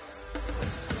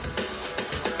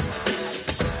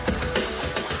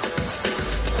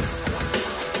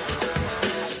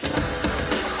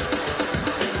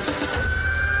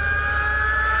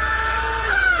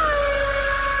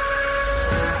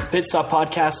 Pit Stop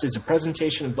Podcast is a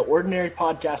presentation of the Ordinary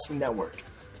Podcasting Network.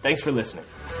 Thanks for listening.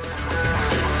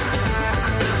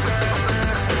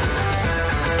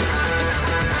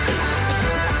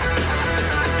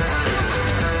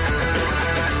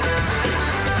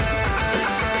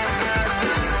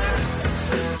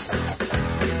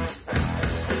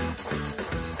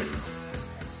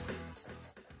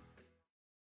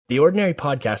 The Ordinary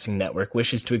Podcasting Network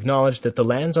wishes to acknowledge that the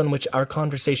lands on which our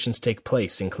conversations take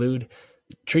place include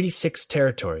Treaty 6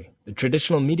 territory, the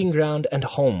traditional meeting ground and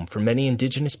home for many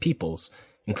indigenous peoples,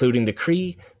 including the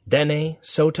Cree, Dene,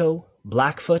 Saulteaux,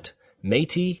 Blackfoot,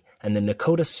 Métis, and the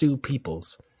Nakota Sioux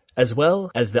peoples, as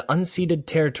well as the unceded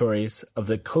territories of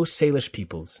the Coast Salish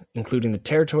peoples, including the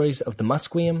territories of the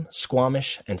Musqueam,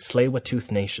 Squamish, and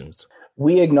Tsleil-Waututh nations.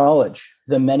 We acknowledge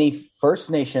the many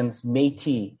First Nations,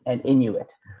 Métis, and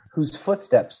Inuit whose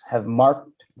footsteps have marked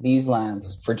these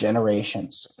lands for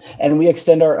generations. And we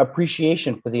extend our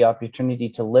appreciation for the opportunity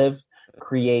to live,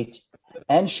 create,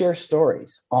 and share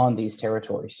stories on these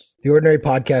territories. The Ordinary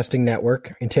Podcasting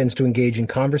Network intends to engage in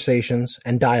conversations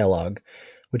and dialogue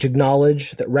which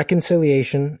acknowledge that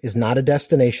reconciliation is not a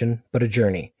destination, but a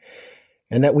journey,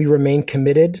 and that we remain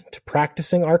committed to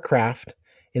practicing our craft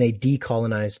in a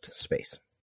decolonized space.